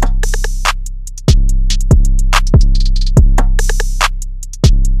podcast.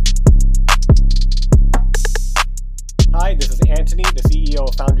 Hi, this is Anthony, the CEO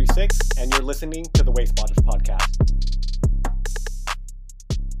of Foundry 6, and you're listening to the Waste Spotters podcast.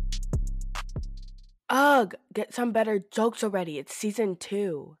 Ugh, get some better jokes already. It's season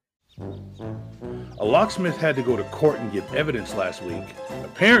 2. A locksmith had to go to court and give evidence last week.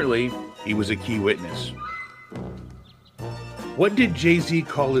 Apparently, he was a key witness. What did Jay-Z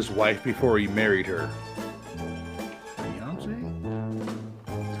call his wife before he married her? Beyonce?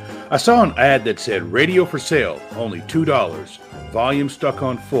 I saw an ad that said, radio for sale, only $2, volume stuck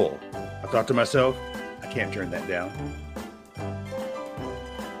on full. I thought to myself, I can't turn that down.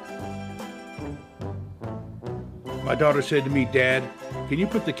 My daughter said to me, Dad, can you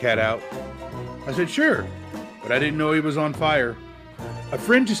put the cat out? I said, sure, but I didn't know he was on fire. A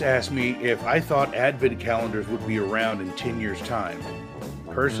friend just asked me if I thought Advent calendars would be around in 10 years' time.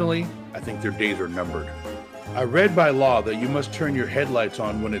 Personally, I think their days are numbered. I read by law that you must turn your headlights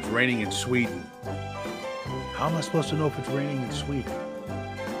on when it's raining in Sweden. How am I supposed to know if it's raining in Sweden?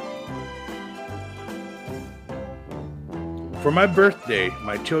 For my birthday,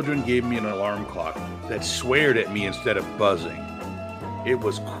 my children gave me an alarm clock that sweared at me instead of buzzing. It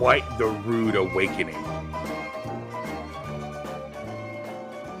was quite the rude awakening.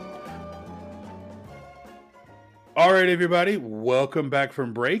 All right, everybody, welcome back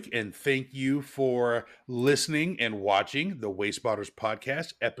from break, and thank you for listening and watching the Waste Spotters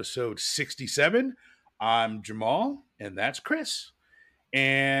podcast, episode 67. I'm Jamal, and that's Chris.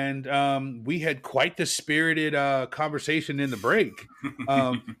 And we had quite the spirited conversation in the break.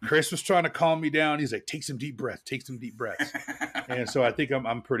 Chris was trying to calm me down. He's like, take some deep breaths, take some deep breaths. And so I think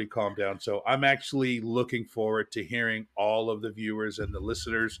I'm pretty calmed down. So I'm actually looking forward to hearing all of the viewers and the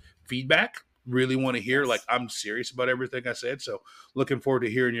listeners' feedback. Really want to hear, like, I'm serious about everything I said. So looking forward to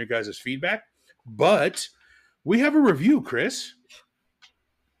hearing your guys' feedback. But we have a review, Chris.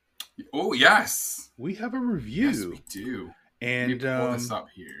 Oh, yes. We have a review. Yes, we do. And let me pull this up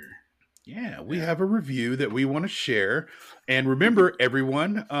here. Yeah, we have a review that we want to share. And remember,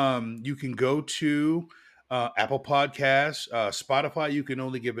 everyone, you can go to Apple Podcasts, Spotify. You can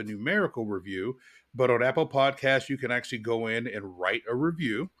only give a numerical review, but on Apple Podcasts, you can actually go in and write a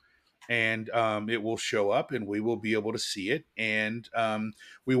review, and it will show up, and we will be able to see it. And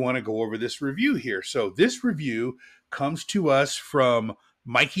we want to go over this review here. So this review comes to us from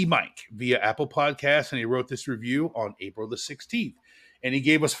Mikey Mike via Apple Podcasts, and he wrote this review on April the 16th. And he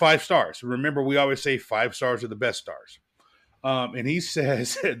gave us 5 stars. Remember, we always say 5 stars are the best stars. And he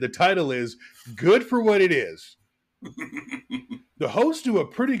says, the title is Good for What It Is. The hosts do a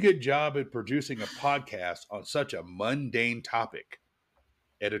pretty good job at producing a podcast on such a mundane topic.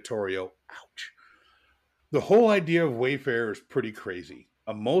 Editorial, ouch. The whole idea of Wayfarer is pretty crazy.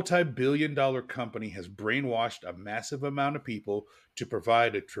 A multi-billion-dollar company has brainwashed a massive amount of people to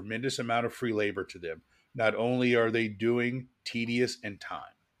provide a tremendous amount of free labor to them. Not only are they doing tedious and time.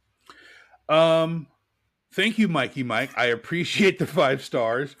 Thank you, Mikey Mike. I appreciate the 5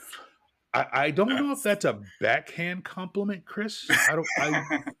 stars. I don't know if that's a backhand compliment, Chris. I don't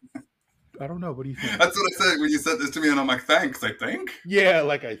know. What do you think? That's what I said when you said this to me, and I'm like, thanks, I think. Yeah,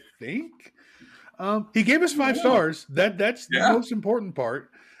 like I think. He gave us 5 stars. That's the most important part.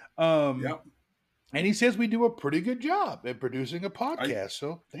 Yep. And he says we do a pretty good job at producing a podcast.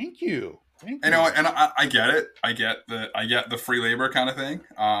 So thank you. Thank you. And I get it. I get the free labor kind of thing.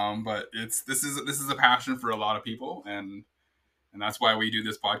 But this is a passion for a lot of people, and that's why we do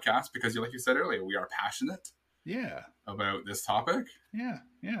this podcast, because like you said earlier, we are passionate. Yeah. About this topic. Yeah.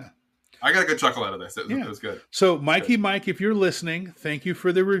 I got a good chuckle out of this. It was good. So Mikey Mike, if you're listening, thank you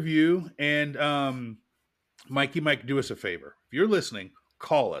for the review. And Mikey Mike, do us a favor. If you're listening,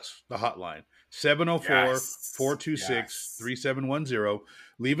 call us, the hotline, 704-426-3710.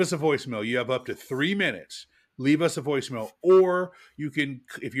 Leave us a voicemail. You have up to 3 minutes leave us a voicemail. Or you can,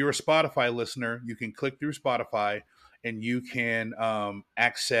 if you're a Spotify listener, you can click through Spotify and you can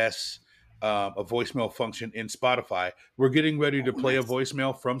access a voicemail function in Spotify. We're getting ready to play a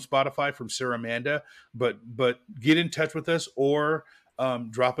voicemail from Spotify from Sarah Amanda, but get in touch with us or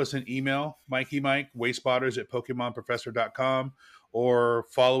drop us an email, Mikey Mike, wayspotters at PokemonProfessor.com, or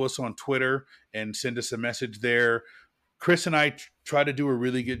follow us on Twitter and send us a message there. Chris and I try to do a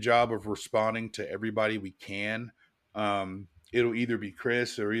really good job of responding to everybody we can. It'll either be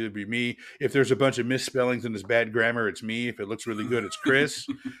Chris or either be me. If there's a bunch of misspellings and there's bad grammar, it's me. If it looks really good, it's Chris.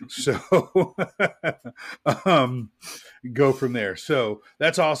 So go from there. So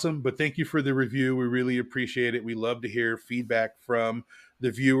that's awesome. But thank you for the review. We really appreciate it. We love to hear feedback from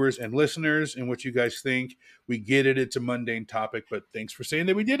the viewers and listeners and what you guys think. We get it. It's a mundane topic, but thanks for saying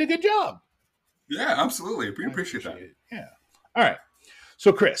that we did a good job. Yeah, absolutely. We appreciate that. It. Yeah. All right.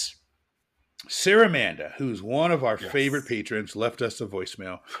 So, Chris, Sarah Amanda, who's one of our favorite patrons, left us a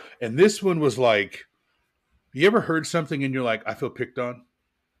voicemail. And this one was like, you ever heard something and you're like, I feel picked on?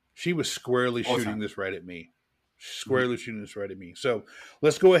 She was squarely shooting this right at me. Shooting this right at me. So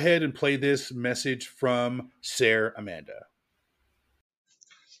let's go ahead and play this message from Sarah Amanda.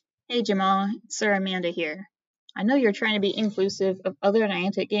 Hey Jamal, it's Sarah Amanda here. I know you're trying to be inclusive of other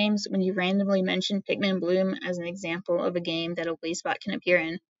Niantic games when you randomly mention Pikmin Bloom as an example of a game that a Waystbot can appear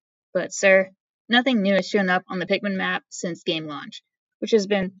in. But sir, nothing new has shown up on the Pikmin map since game launch, which has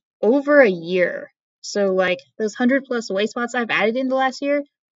been over a year. So like, those 100 plus Wayspots I've added in the last year,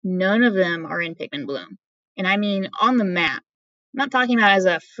 none of them are in Pikmin Bloom. And I mean on the map. I'm not talking about as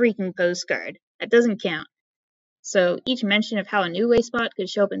a freaking postcard. That doesn't count. So each mention of how a new Wayspot could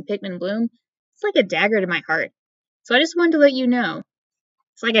show up in Pikmin Bloom, it's like a dagger to my heart. So I just wanted to let you know.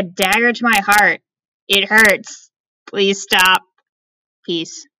 It's like a dagger to my heart. It hurts. Please stop.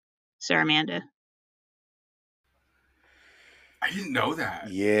 Peace. Sarah Amanda. I didn't know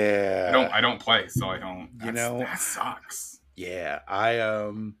that. Yeah. I don't play, so I don't. That sucks. Yeah.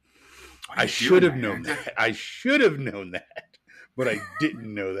 I should have known that. I should have known that. But I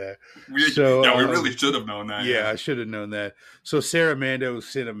didn't know that. We really should have known that. Yeah, I should have known that. So Sarah Amanda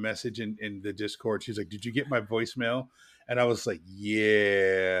sent a message in the Discord. She's like, did you get my voicemail? And I was like,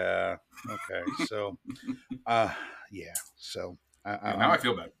 yeah. Okay. So, yeah. So. Now I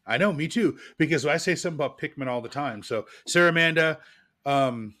feel bad. I know, me too. Because I say something about Pikmin all the time. So Sarah Amanda,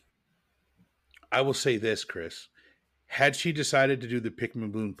 I will say this, Chris. Had she decided to do the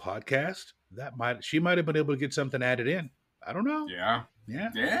Pikmin Bloom podcast, she might have been able to get something added in. I don't know. Yeah.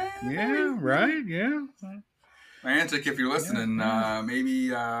 Right. Yeah. Niantic, if you're listening,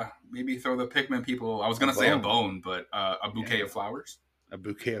 maybe throw the Pikmin people. I was gonna say a bone, but a bouquet of flowers. A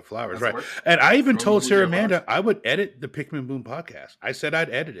bouquet of flowers, right? And I even told Sarah Amanda I would edit the Pikmin Bloom podcast. I said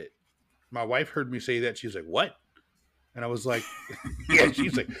I'd edit it. My wife heard me say that. She's like, "What?" And I was like, "Yeah."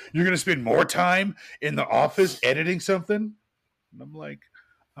 She's like, "You're gonna spend more time in the office editing something?" And I'm like,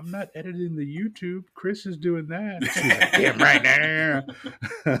 I'm not editing the YouTube. Chris is doing that. She's like, damn right now.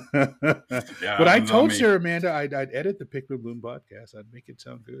 But I told Sarah Amanda I'd edit the Pikmin Bloom podcast. I'd make it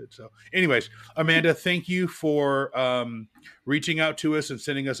sound good. So anyways, Amanda, thank you for reaching out to us and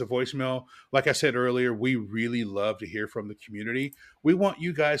sending us a voicemail. Like I said earlier, we really love to hear from the community. We want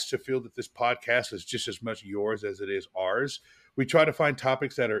you guys to feel that this podcast is just as much yours as it is ours. We try to find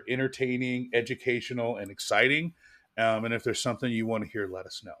topics that are entertaining, educational, and exciting. And if there's something you want to hear, let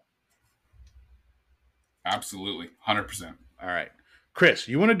us know. Absolutely. 100%. All right. Chris,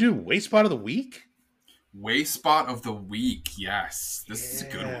 you want to do Wayspot of the Week? Wayspot of the Week. Yes. This is a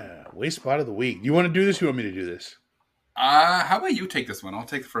good one. Wayspot of the Week. You want to do this? You want me to do this? How about you take this one? I'll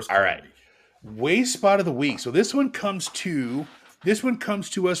take the first one. All right. Wayspot of the Week. So this one comes to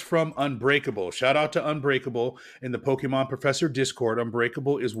us from Unbreakable. Shout out to Unbreakable in the Pokemon Professor Discord.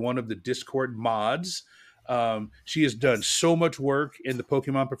 Unbreakable is one of the Discord mods. She has done so much work in the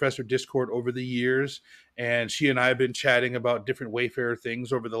Pokemon Professor Discord over the years, and she and I have been chatting about different Wayfarer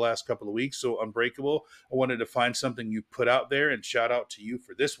things over the last couple of weeks. So Unbreakable, I wanted to find something you put out there, and shout out to you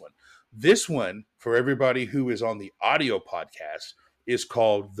for this one. This one, for everybody who is on the audio podcast, is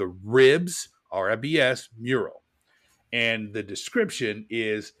called the Ribs, RIBS, mural. And the description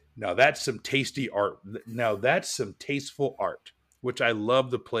is, now that's some tasty art. Now that's some tasteful art, which I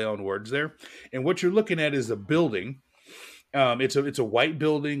love the play on words there. And what you're looking at is a building. It's a white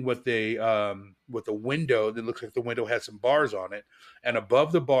building with a window that looks like the window has some bars on it. And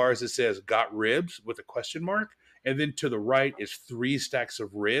above the bars, it says "Got ribs" with a question mark. And then to the right is 3 stacks of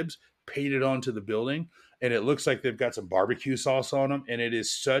ribs painted onto the building. And it looks like they've got some barbecue sauce on them. And it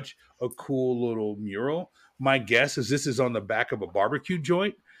is such a cool little mural. My guess is this is on the back of a barbecue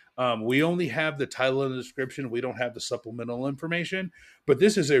joint. We only have the title and the description. We don't have the supplemental information, but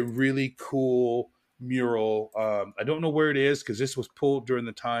this is a really cool mural. I don't know where it is because this was pulled during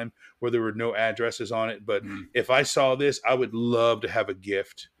the time where there were no addresses on it. But if I saw this, I would love to have a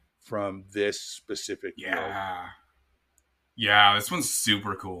gift from this specific mural. Yeah, this one's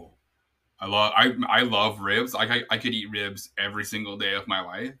super cool. I love ribs. I could eat ribs every single day of my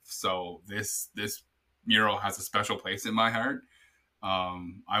life. So this mural has a special place in my heart.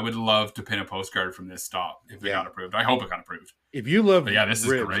 I would love to pin a postcard from this stop if it got approved. I hope it got approved. If you love this ribs,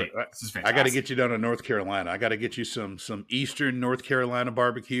 is great. This is fantastic. I got to get you down to North Carolina. I got to get you some Eastern North Carolina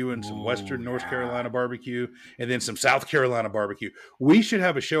barbecue and some Western North Carolina barbecue and then some South Carolina barbecue. We should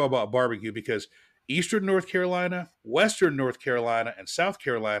have a show about barbecue because Eastern North Carolina, Western North Carolina, and South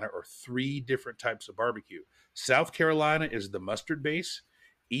Carolina are 3 different types of barbecue. South Carolina is the mustard base.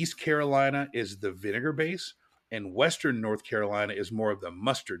 East Carolina is the vinegar base. And Western North Carolina is more of the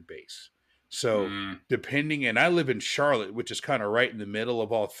mustard base. So depending, and I live in Charlotte, which is kind of right in the middle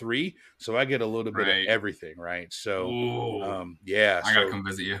of all 3. So I get a little bit of everything, right? So, I got to come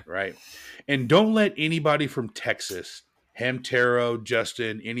visit you. Right. And don't let anybody from Texas, Hamtaro,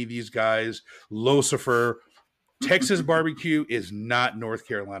 Justin, any of these guys, Lucifer, Texas barbecue is not North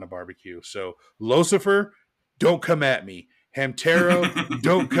Carolina barbecue. So Lucifer, don't come at me. Hamtaro,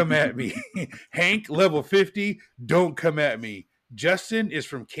 don't come at me. Hank, level 50, don't come at me. Justin is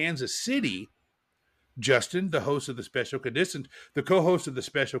from Kansas City. Justin, the host of the Special Conditions, the co-host of the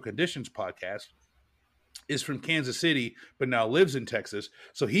Special Conditions podcast, is from Kansas City, but now lives in Texas.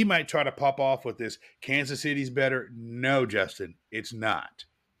 So he might try to pop off with this, Kansas City's better. No, Justin, it's not.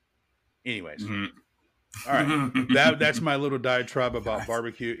 Anyways. All right. That's my little diatribe about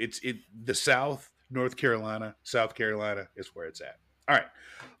barbecue. The South, North Carolina, South Carolina is where it's at. All right.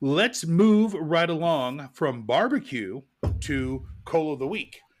 Let's move right along from barbecue to Coal of the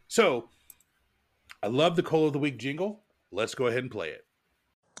Week. So I love the Coal of the Week jingle. Let's go ahead and play it.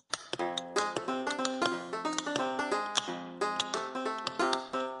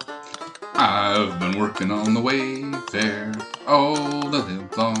 I've been working on the Wayfarer all the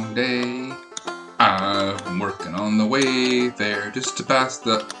live long day. I've been working on the Wayfarer just to pass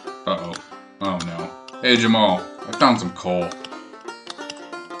the... Uh-oh. Oh, no. Hey, Jamal, I found some coal.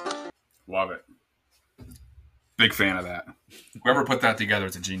 Love it. Big fan of that. Whoever put that together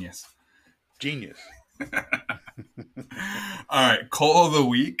is a genius. Genius. All right. Coal of the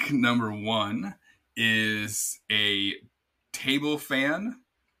Week, number 1, is a table fan.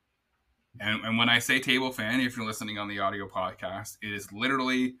 And when I say table fan, if you're listening on the audio podcast, it is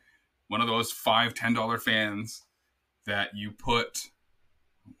literally one of those $5, $10 fans that you put...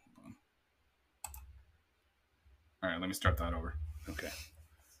 All right, let me start that over. Okay.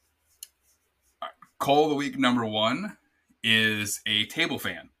 Coal of the Week number 1 is a table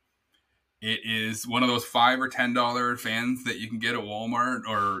fan. It is one of those $5 or $10 fans that you can get at Walmart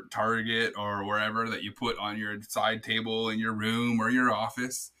or Target or wherever that you put on your side table in your room or your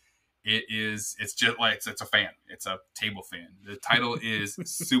office. It's just like, it's a fan. It's a table fan. The title is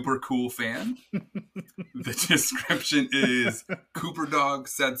Super Cool Fan. The description is Cooper Dog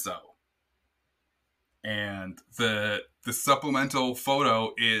Said So. And the supplemental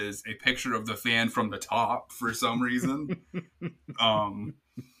photo is a picture of the fan from the top for some reason,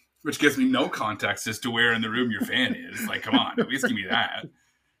 which gives me no context as to where in the room your fan is. Like, come on, at least give me that.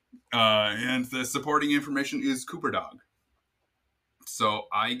 And the supporting information is Cooper Dog. So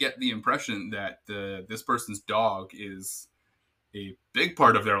I get the impression that this person's dog is a big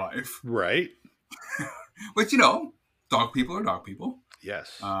part of their life. Right. Which, dog people are dog people.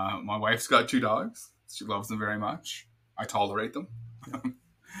 Yes. My wife's got 2 dogs. She loves them very much. I tolerate them.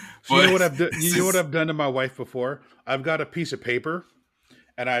 So you know what I've done? You know what I've done to my wife before? I've got a piece of paper,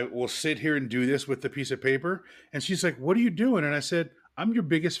 and I will sit here and do this with the piece of paper. And she's like, "What are you doing?" And I said, "I'm your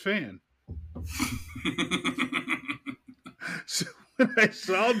biggest fan." So when I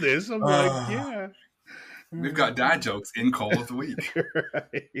saw this, I'm like, "Yeah." We've got dad jokes in Coal of the Week.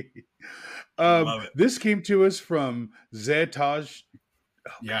 Right. Love it. This came to us from Zetaj.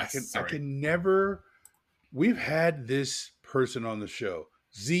 Yes, I can never. We've had this person on the show,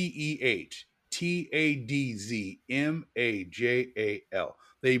 ZehtTadzMajal.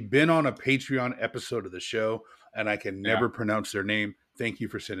 They've been on a Patreon episode of the show, and I can never pronounce their name. Thank you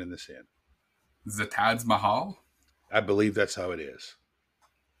for sending this in. Zatad's Mahal? I believe that's how it is.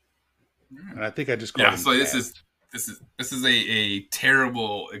 And I think I just called him so Dad. this is a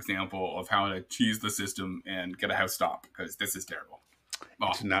terrible example of how to cheese the system and get a house stop, because this is terrible. Oh.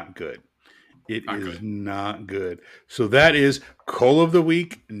 It's not good. It is not good. So that is Coal of the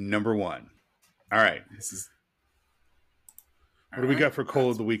Week number 1. All right. What do we got for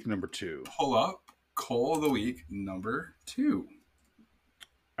Coal of the Week number 2? Pull up Coal of the Week number 2.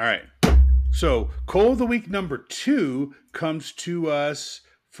 All right. So Coal of the Week number 2 comes to us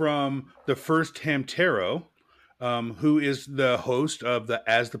from the first Hamtaro, who is the host of the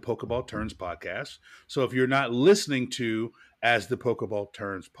As the Pokeball Turns podcast. So if you're not listening to As the Pokeball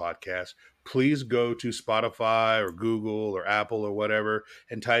Turns podcast, please go to Spotify or Google or Apple or whatever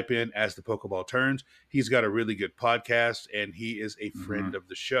and type in As the Pokeball Turns. He's got a really good podcast, and he is a friend of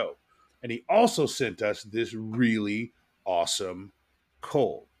the show. And he also sent us this really awesome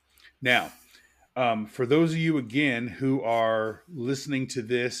coal. Now, for those of you, again, who are listening to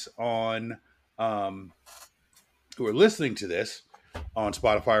this on Spotify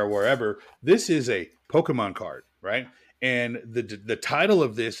or wherever, this is a Pokemon card, right? And the title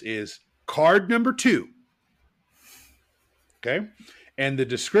of this is Card Number 2. Okay? And the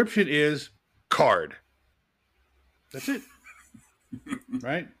description is card. That's it.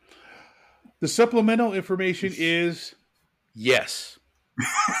 Right? The supplemental information is yes.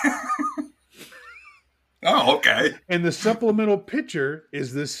 Oh, okay. And the supplemental picture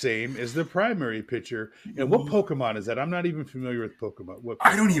is the same as the primary picture. And what Pokemon is that? I'm not even familiar with Pokemon. What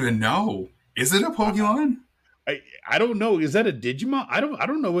Pokemon? I don't even know. Is it a Pokemon? I don't know. Is that a Digimon? I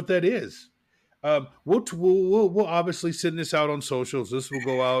don't know what that is. We'll obviously send this out on socials. This will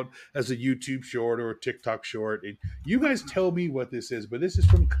go out as a YouTube short or a TikTok short. And you guys tell me what this is. But this is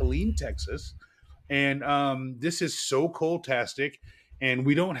from Killeen, Texas. And this is so cool-tastic. And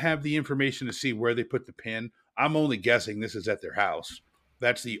we don't have the information to see where they put the pin. I'm only guessing this is at their house.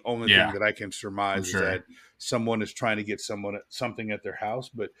 That's the only thing that I can surmise is that someone is trying to get something at their house.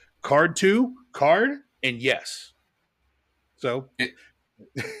 But card 2, and yes. So I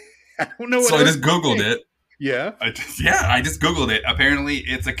don't know what. So I just Googled it. Yeah. I just Googled it. Apparently,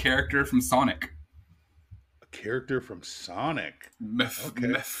 it's a character from Sonic. A character from Sonic.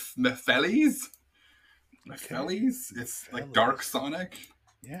 Mepheles? Mepheles? It's like Dark Sonic.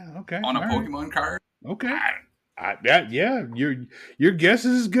 Yeah, okay. On a Pokemon card. Okay. Your guess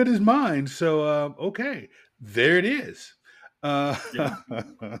is as good as mine. So, okay. There it is.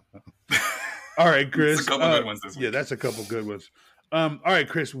 All right, Chris. That's a couple good ones this week. Yeah, that's a couple good ones. All right,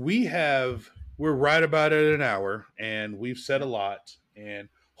 Chris, we're right about at an hour, and we've said a lot, and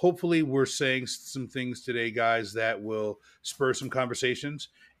hopefully we're saying some things today, guys, that will spur some conversations,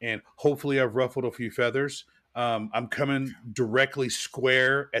 and hopefully I've ruffled a few feathers. I'm coming directly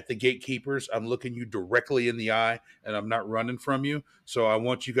square at the gatekeepers. I'm looking you directly in the eye, and I'm not running from you. So I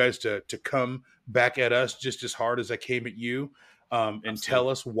want you guys to come back at us just as hard as I came at you. And tell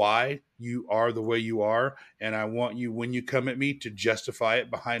us why you are the way you are. And I want you, when you come at me, to justify it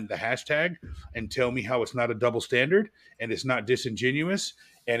behind the hashtag and tell me how it's not a double standard and it's not disingenuous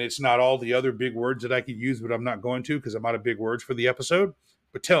and it's not all the other big words that I could use, but I'm not going to because I'm out of big words for the episode.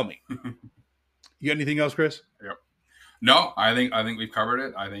 But tell me. You got anything else, Chris? Yep. No, I think we've covered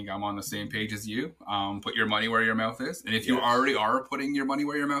it. I think I'm on the same page as you. Put your money where your mouth is. And if you already are putting your money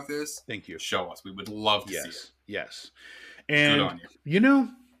where your mouth is, thank you. Show us. We would love to see it. Yes. And,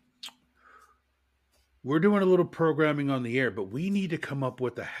 we're doing a little programming on the air, but we need to come up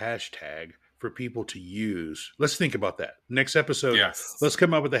with a hashtag for people to use. Let's think about that. Next episode, let's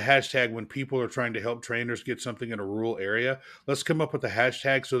come up with a hashtag when people are trying to help trainers get something in a rural area. Let's come up with a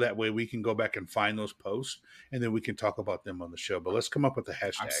hashtag so that way we can go back and find those posts, and then we can talk about them on the show. But let's come up with a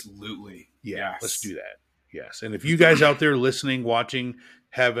hashtag. Absolutely. Yeah, let's do that. Yes. And if you guys out there listening, watching,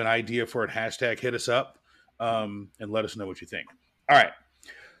 have an idea for a hashtag, hit us up. And let us know what you think. All right.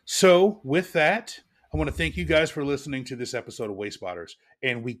 So with that, I want to thank you guys for listening to this episode of Waste Spotters.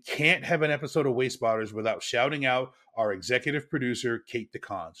 And we can't have an episode of Waste Spotters without shouting out our executive producer, Kate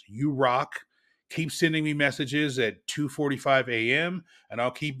DeCons. You rock. Keep sending me messages at 2:45 a.m. and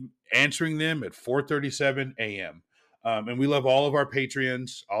I'll keep answering them at 4:37 a.m. And we love all of our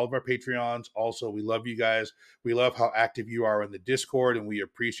Patreons. Also, we love you guys. We love how active you are in the Discord, and we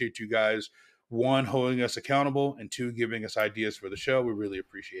appreciate you guys. 1, holding us accountable, and 2, giving us ideas for the show. We really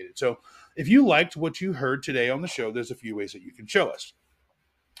appreciate it. So if you liked what you heard today on the show, there's a few ways that you can show us.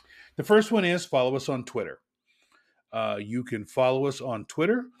 The first one is follow us on Twitter. You can follow us on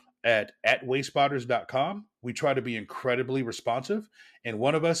Twitter at wastespotters.com. We try to be incredibly responsive, and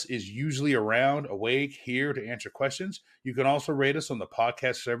one of us is usually around, awake, here to answer questions. You can also rate us on the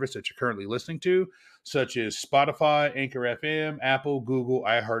podcast service that you're currently listening to, such as Spotify, Anchor FM, Apple, Google,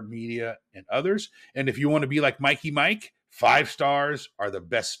 iHeartMedia, and others. And if you want to be like Mikey Mike, 5 stars are the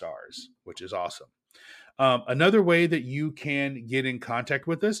best stars, which is awesome. Another way that you can get in contact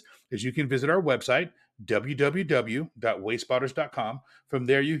with us is you can visit our website, www.wastespotters.com. From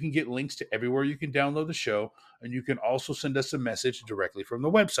there, you can get links to everywhere you can download the show, and you can also send us a message directly from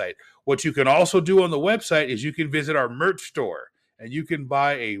the website. What you can also do on the website is you can visit our merch store, and you can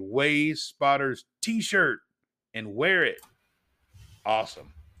buy a Way Spotters t-shirt and wear it.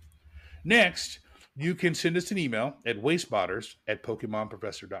 Awesome. Next, you can send us an email at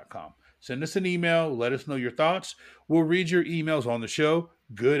wayspotters@pokemonprofessor.com. Send us an email. Let us know your thoughts. We'll read your emails on the show,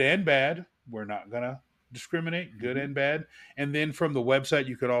 good and bad. We're not going to discriminate, good and bad. And then from the website,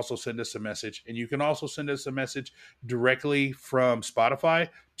 you can also send us a message. And you can also send us a message directly from Spotify,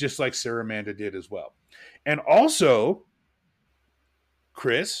 just like Sarah Amanda did as well. And also,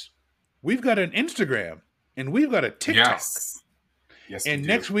 Chris, we've got an Instagram and we've got a TikTok. Yes, and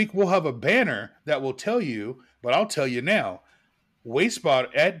next week we'll have a banner that will tell you, but I'll tell you now, at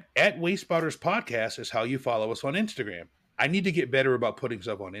Wayspotters Podcast is how you follow us on Instagram. I need to get better about putting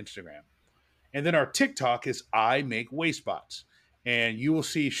stuff on Instagram. And then our TikTok is I Make Wayspots. And you will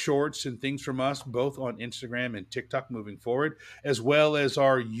see shorts and things from us both on Instagram and TikTok moving forward, as well as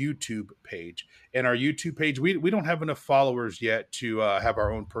our YouTube page. And our YouTube page, we don't have enough followers yet to have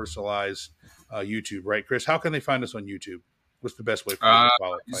our own personalized YouTube, right, Chris? How can they find us on YouTube? What's the best way for them to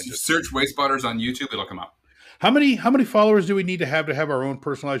follow? Search Wayspotters on YouTube; it'll come up. How many followers do we need to have our own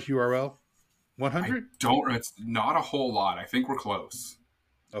personalized URL? 100? It's not a whole lot. I think we're close.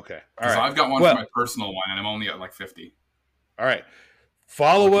 Okay, all right. I've got one for my personal one, and I'm only at like 50. All right,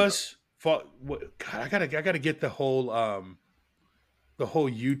 follow us. God, I gotta get the whole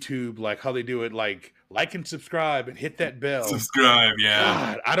YouTube, like how they do it, like and subscribe and hit that bell. Subscribe,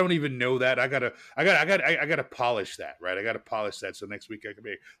 yeah. God, I don't even know that. I gotta polish that, right? I gotta polish that so next week I can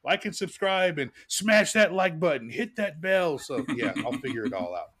be like and subscribe and smash that like button, hit that bell. So yeah, I'll figure it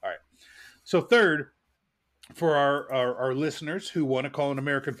all out. All right. So third, for our listeners who want to call an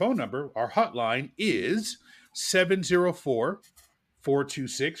American phone number, our hotline is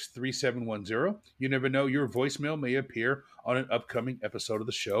 704-426-3710. You never know, your voicemail may appear on an upcoming episode of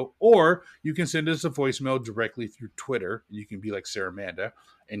the show, or you can send us a voicemail directly through Twitter. You can be like Sarah Amanda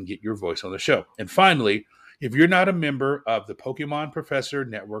and get your voice on the show. And finally, if you're not a member of the Pokemon Professor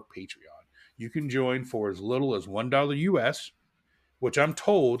Network Patreon, you can join for as little as $1 US, which I'm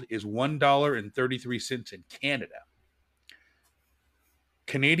told is $1.33 in Canada.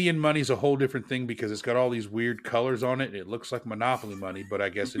 Canadian money is a whole different thing because it's got all these weird colors on it. It looks like Monopoly money, but I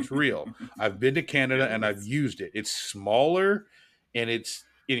guess it's real. I've been to Canada and I've used it. It's smaller and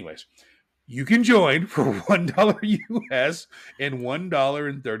anyways, you can join for $1 US and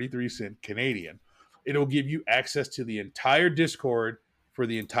 $1.33 Canadian. It'll give you access to the entire Discord for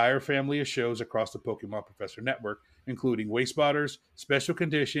the entire family of shows across the Pokemon Professor Network, including Wayspotters, Special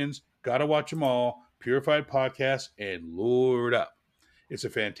Conditions, Gotta Watch 'Em All, Purified Podcasts, and Lord Up. It's a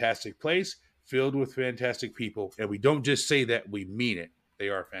fantastic place filled with fantastic people. And we don't just say that, we mean it. They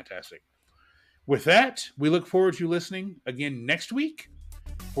are fantastic. With that, we look forward to you listening again next week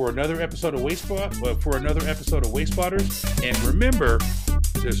for another episode of Wayspotters. And remember,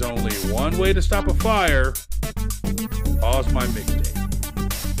 there's only one way to stop a fire. Pause my mixtape.